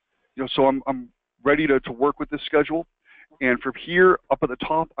 So I'm ready to work with this schedule. And from here, up at the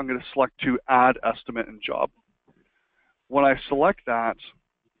top, I'm going to select to add estimate and job. When I select that,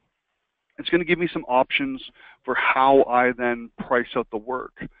 it's going to give me some options for how I then price out the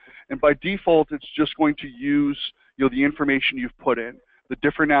work. And by default, it's just going to use the information you've put in, the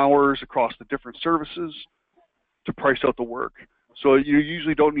different hours across the different services to price out the work. So you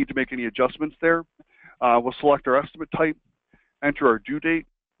usually don't need to make any adjustments there. We'll select our estimate type, enter our due date.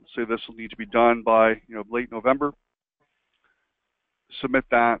 Say this will need to be done by late November. Submit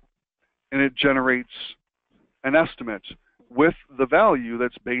that, and it generates an estimate with the value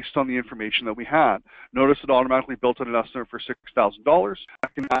that's based on the information that we had. Notice it automatically built in an estimate for $6,000. I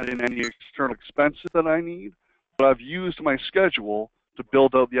can add in any external expenses that I need, but I've used my schedule to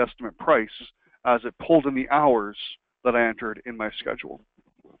build out the estimate price as it pulled in the hours that I entered in my schedule.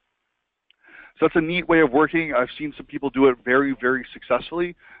 So that's a neat way of working. I've seen some people do it very, very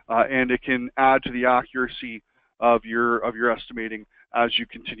successfully, and it can add to the accuracy of your estimating as you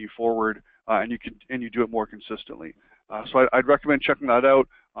continue forward and you do it more consistently. So I'd recommend checking that out.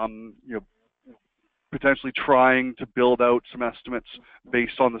 Potentially trying to build out some estimates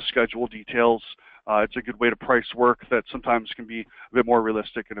based on the schedule details. It's a good way to price work that sometimes can be a bit more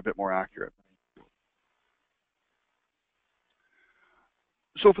realistic and a bit more accurate.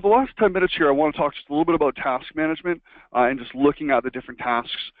 So for the last 10 minutes here, I want to talk just a little bit about task management and just looking at the different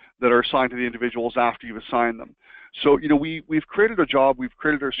tasks that are assigned to the individuals after you've assigned them. So, we've created a job, we've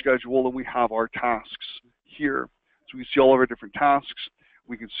created our schedule, and we have our tasks here. So we see all of our different tasks.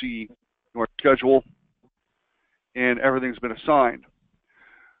 We can see our schedule, and everything's been assigned.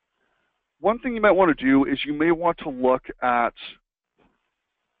 One thing you might want to do is you may want to look at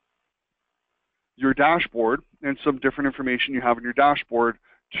your dashboard and some different information you have in your dashboard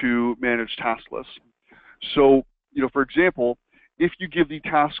to manage task lists. So, for example, if you give the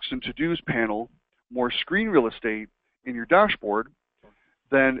tasks and to-dos panel more screen real estate in your dashboard,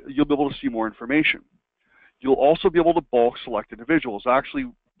 then you'll be able to see more information. You'll also be able to bulk select individuals. I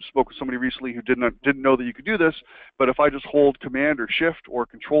actually spoke with somebody recently who didn't know that you could do this, but if I just hold Command or Shift or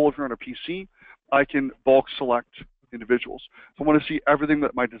Control if you're on a PC, I can bulk select individuals. So I want to see everything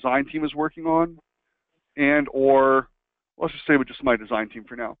that my design team is working on, and or let's just say with just my design team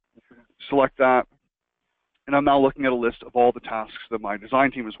for now. Select that, and I'm now looking at a list of all the tasks that my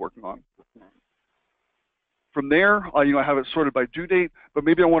design team is working on. From there, I have it sorted by due date, but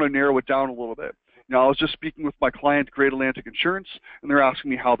maybe I want to narrow it down a little bit. Now, I was just speaking with my client, Great Atlantic Insurance, and they're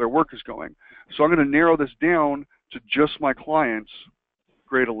asking me how their work is going. So I'm going to narrow this down to just my clients,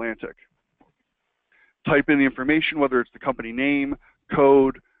 Great Atlantic. Type in the information, whether it's the company name,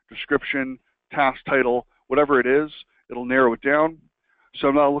 code, description, task title, whatever it is, it'll narrow it down. So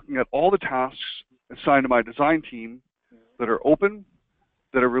I'm now looking at all the tasks assigned to my design team that are open,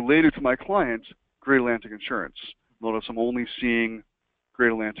 that are related to my client, Great Atlantic Insurance. Notice I'm only seeing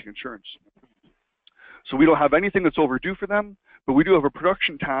Great Atlantic Insurance. So we don't have anything that's overdue for them, but we do have a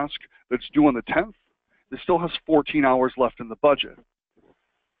production task that's due on the 10th. This still has 14 hours left in the budget.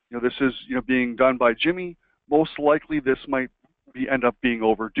 This is being done by Jimmy. Most likely this might end up being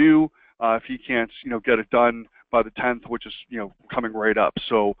overdue if he can't get it done by the 10th, which is coming right up.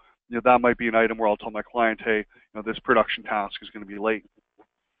 So that might be an item where I'll tell my client, hey, this production task is going to be late.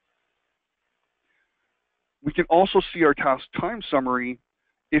 We can also see our task time summary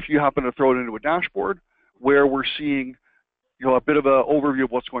if you happen to throw it into a dashboard, where we're seeing a bit of an overview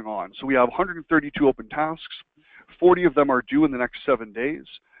of what's going on. So we have 132 open tasks. 40 of them are due in the next 7 days.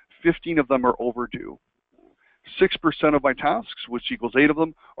 15 of them are overdue. 6% of my tasks, which equals 8 of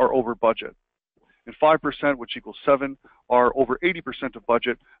them, are over budget. And 5%, which equals 7, are over 80% of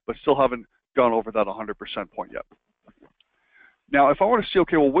budget, but still haven't gone over that 100% point yet. Now, if I want to see,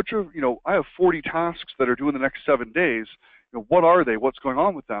 okay, well, which of, I have 40 tasks that are due in the next 7 days. What are they? What's going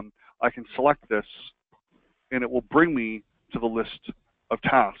on with them? I can select this, and it will bring me to the list of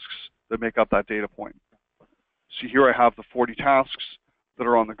tasks that make up that data point. See here I have the 40 tasks that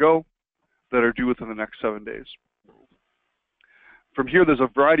are on the go that are due within the next 7 days. From here, there's a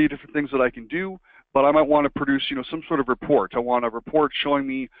variety of different things that I can do, but I might want to produce, some sort of report. I want a report showing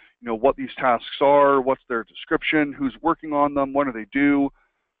me, what these tasks are, what's their description, who's working on them, when do they due,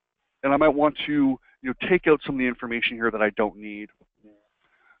 and I might want to, take out some of the information here that I don't need.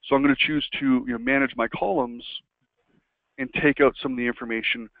 So I'm going to choose to, manage my columns and take out some of the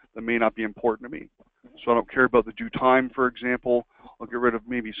information that may not be important to me. So I don't care about the due time, for example. I'll get rid of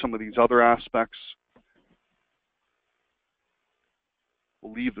maybe some of these other aspects.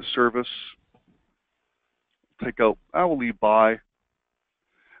 We'll leave the service. Take out, I will leave by,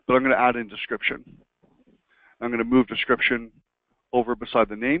 but I'm going to add in description. I'm going to move description over beside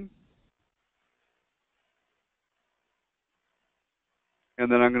the name.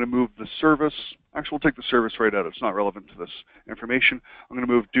 And then I'm going to move the service. Actually, we'll take the service right out. It's not relevant to this information. I'm going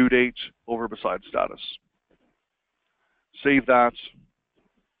to move due date over beside status. Save that.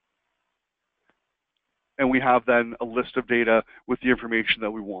 And we have then a list of data with the information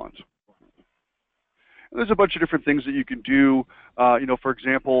that we want. And there's a bunch of different things that you can do. For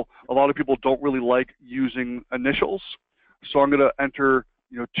example, a lot of people don't really like using initials. So I'm going to enter,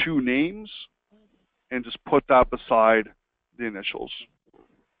 2 names and just put that beside the initials.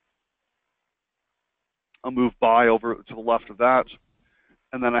 I'll move by over to the left of that,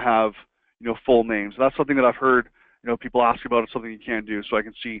 and then I have, full names. That's something that I've heard, people ask about. It's something you can do, so I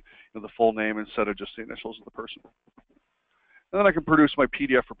can see the full name instead of just the initials of the person. And then I can produce my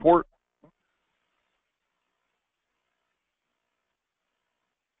PDF report.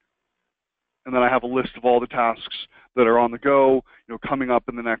 And then I have a list of all the tasks that are on the go, coming up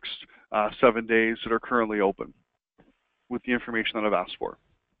in the next 7 days that are currently open. with the information that I've asked for.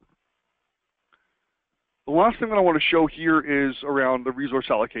 The last thing that I want to show here is around the resource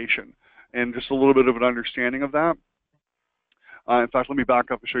allocation and just a little bit of an understanding of that. In fact, let me back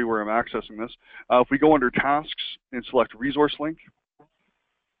up and show you where I'm accessing this. If we go under tasks and select resource link,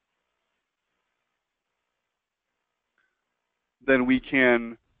 then we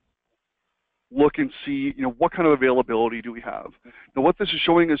can look and see, what kind of availability do we have. Now, what this is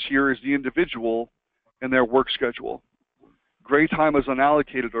showing us here is the individual and their work schedule. Gray time is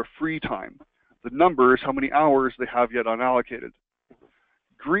unallocated or free time. The number is how many hours they have yet unallocated.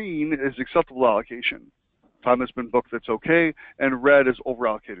 Green is acceptable allocation. Time that's been booked that's okay, and red is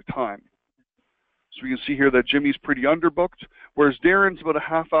overallocated time. So we can see here that Jimmy's pretty underbooked, whereas Darren's about a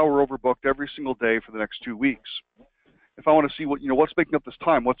half hour overbooked every single day for the next 2 weeks. If I want to see what's making up this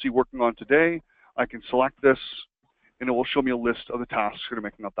time, what's he working on today, I can select this, and it will show me a list of the tasks that are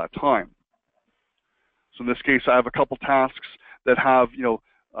making up that time. So in this case, I have a couple tasks that have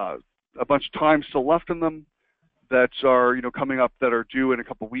a bunch of time still left in them that are coming up that are due in a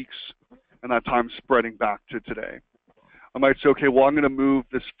couple weeks, and that time's spreading back to today. I might say, okay, well, I'm going to move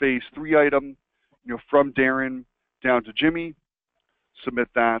this phase 3 item from Darren down to Jimmy, submit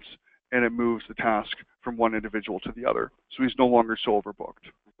that, and it moves the task from one individual to the other. So he's no longer so overbooked.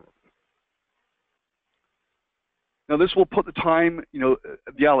 Now this will put the time,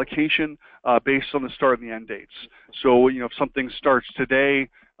 the allocation based on the start and the end dates. So, if something starts today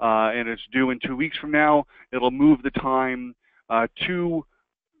and it's due in 2 weeks from now, it'll move the time 2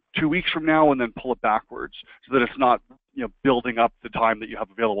 weeks from now and then pull it backwards so that it's not, building up the time that you have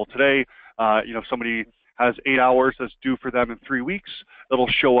available today. If somebody has 8 hours that's due for them in 3 weeks, it'll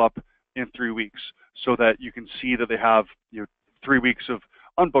show up in 3 weeks so that you can see that they have 3 weeks of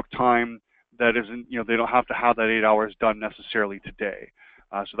unbooked time that isn't, they don't have to have that 8 hours done necessarily today.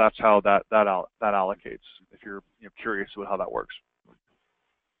 So that's how that allocates, if you're curious about how that works.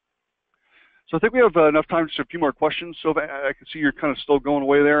 So I think we have enough time for a few more questions. So I can see you're kind of still going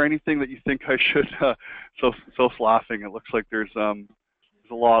away there. Anything that you think I should, Soph's laughing. It looks like there's a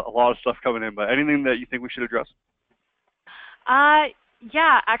lot of stuff coming in, but anything that you think we should address?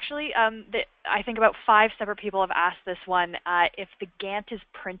 Yeah, actually, I think about 5 separate people have asked this one, if the Gantt is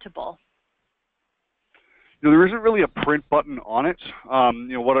printable. There isn't really a print button on it.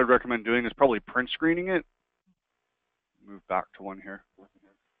 What I'd recommend doing is probably print screening it. Move back to one here.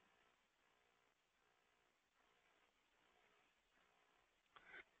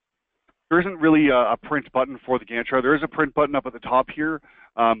 There isn't really a print button for the Gantt chart. There is a print button up at the top here,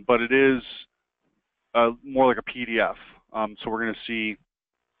 but it is more like a PDF. So we're going to see,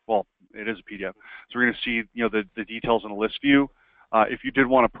 well, it is a PDF. So we're going to see, the details in a list view. If you did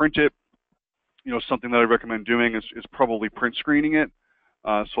want to print it, something that I recommend doing is probably print screening it.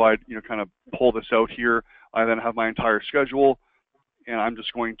 So I'd, kind of pull this out here. I then have my entire schedule, and I'm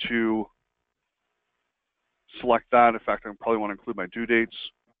just going to select that. In fact, I probably want to include my due dates.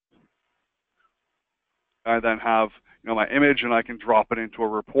 I then have, my image, and I can drop it into a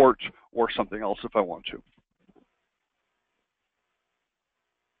report or something else if I want to.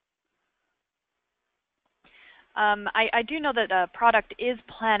 I do know that product is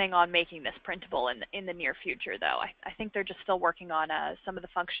planning on making this printable in the near future, though. I think they're just still working on some of the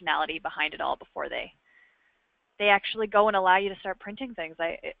functionality behind it all before they actually go and allow you to start printing things.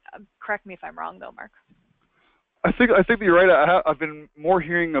 Correct me if I'm wrong, though, Mark. I think that you're right. I've been more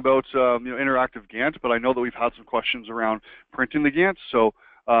hearing about interactive Gantt, but I know that we've had some questions around printing the Gantt. So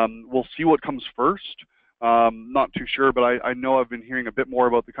we'll see what comes first. Not too sure, but I know I've been hearing a bit more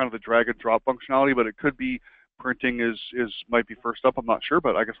about the kind of the drag and drop functionality, but it could be printing might be first up. I'm not sure,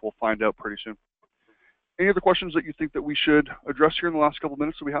 but I guess we'll find out pretty soon. Any other questions that you think that we should address here in the last couple of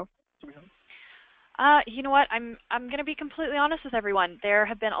minutes that we have? You know what? I'm going to be completely honest with everyone. There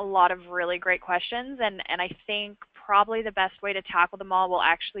have been a lot of really great questions, and I think probably the best way to tackle them all will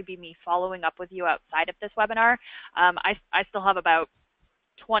actually be me following up with you outside of this webinar. I still have about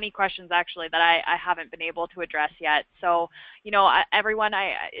 20 questions actually that I haven't been able to address yet. So, everyone,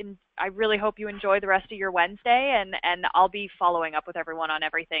 I really hope you enjoy the rest of your Wednesday, and I'll be following up with everyone on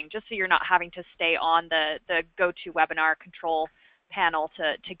everything, just so you're not having to stay on the GoToWebinar control panel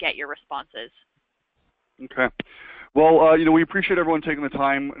to get your responses. Okay. Well, we appreciate everyone taking the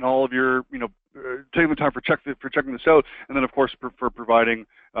time and all of your, taking the time for checking this out, and then of course for providing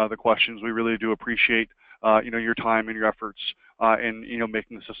the questions. We really do appreciate your time and your efforts in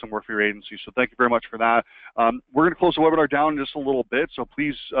making the system work for your agency. So thank you very much for that. We're going to close the webinar down in just a little bit. So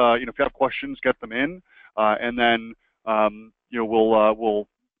please, if you have questions, get them in, and then we'll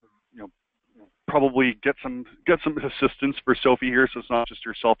probably get some assistance for Sophie here, so it's not just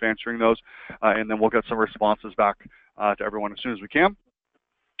yourself answering those, and then we'll get some responses back to everyone as soon as we can.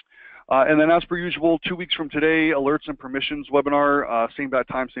 And then as per usual, 2 weeks from today, alerts and permissions webinar, same bat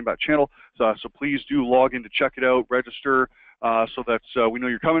time, same bat channel. So please do log in to check it out, register so that we know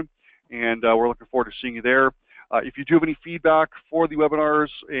you're coming. And we're looking forward to seeing you there. If you do have any feedback for the webinars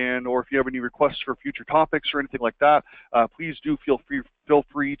or if you have any requests for future topics or anything like that, please do feel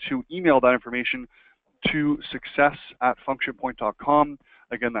free to email that information to success@functionpoint.com.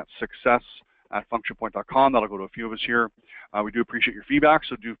 Again, that's success@functionpoint.com. That'll go to a few of us here. We do appreciate your feedback,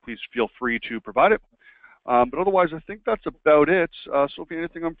 so do please feel free to provide it. But otherwise, I think that's about it. Sophie,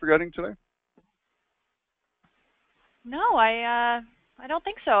 anything I'm forgetting today? No, I don't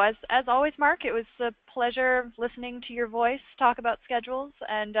think so. As always, Mark, it was a pleasure listening to your voice talk about schedules.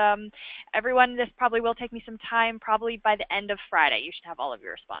 And everyone, this probably will take me some time. Probably by the end of Friday, you should have all of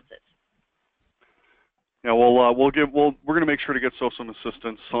your responses. Yeah, we're going to make sure to get some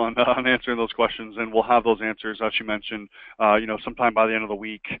assistance on answering those questions, and we'll have those answers, as you mentioned, sometime by the end of the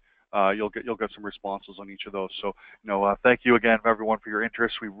week. You'll get some responses on each of those. So, thank you again, everyone, for your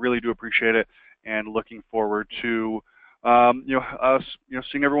interest. We really do appreciate it, and looking forward to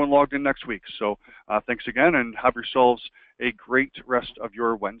seeing everyone logged in next week. So, thanks again, and have yourselves a great rest of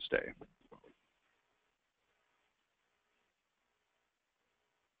your Wednesday.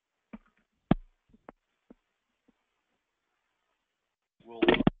 We'll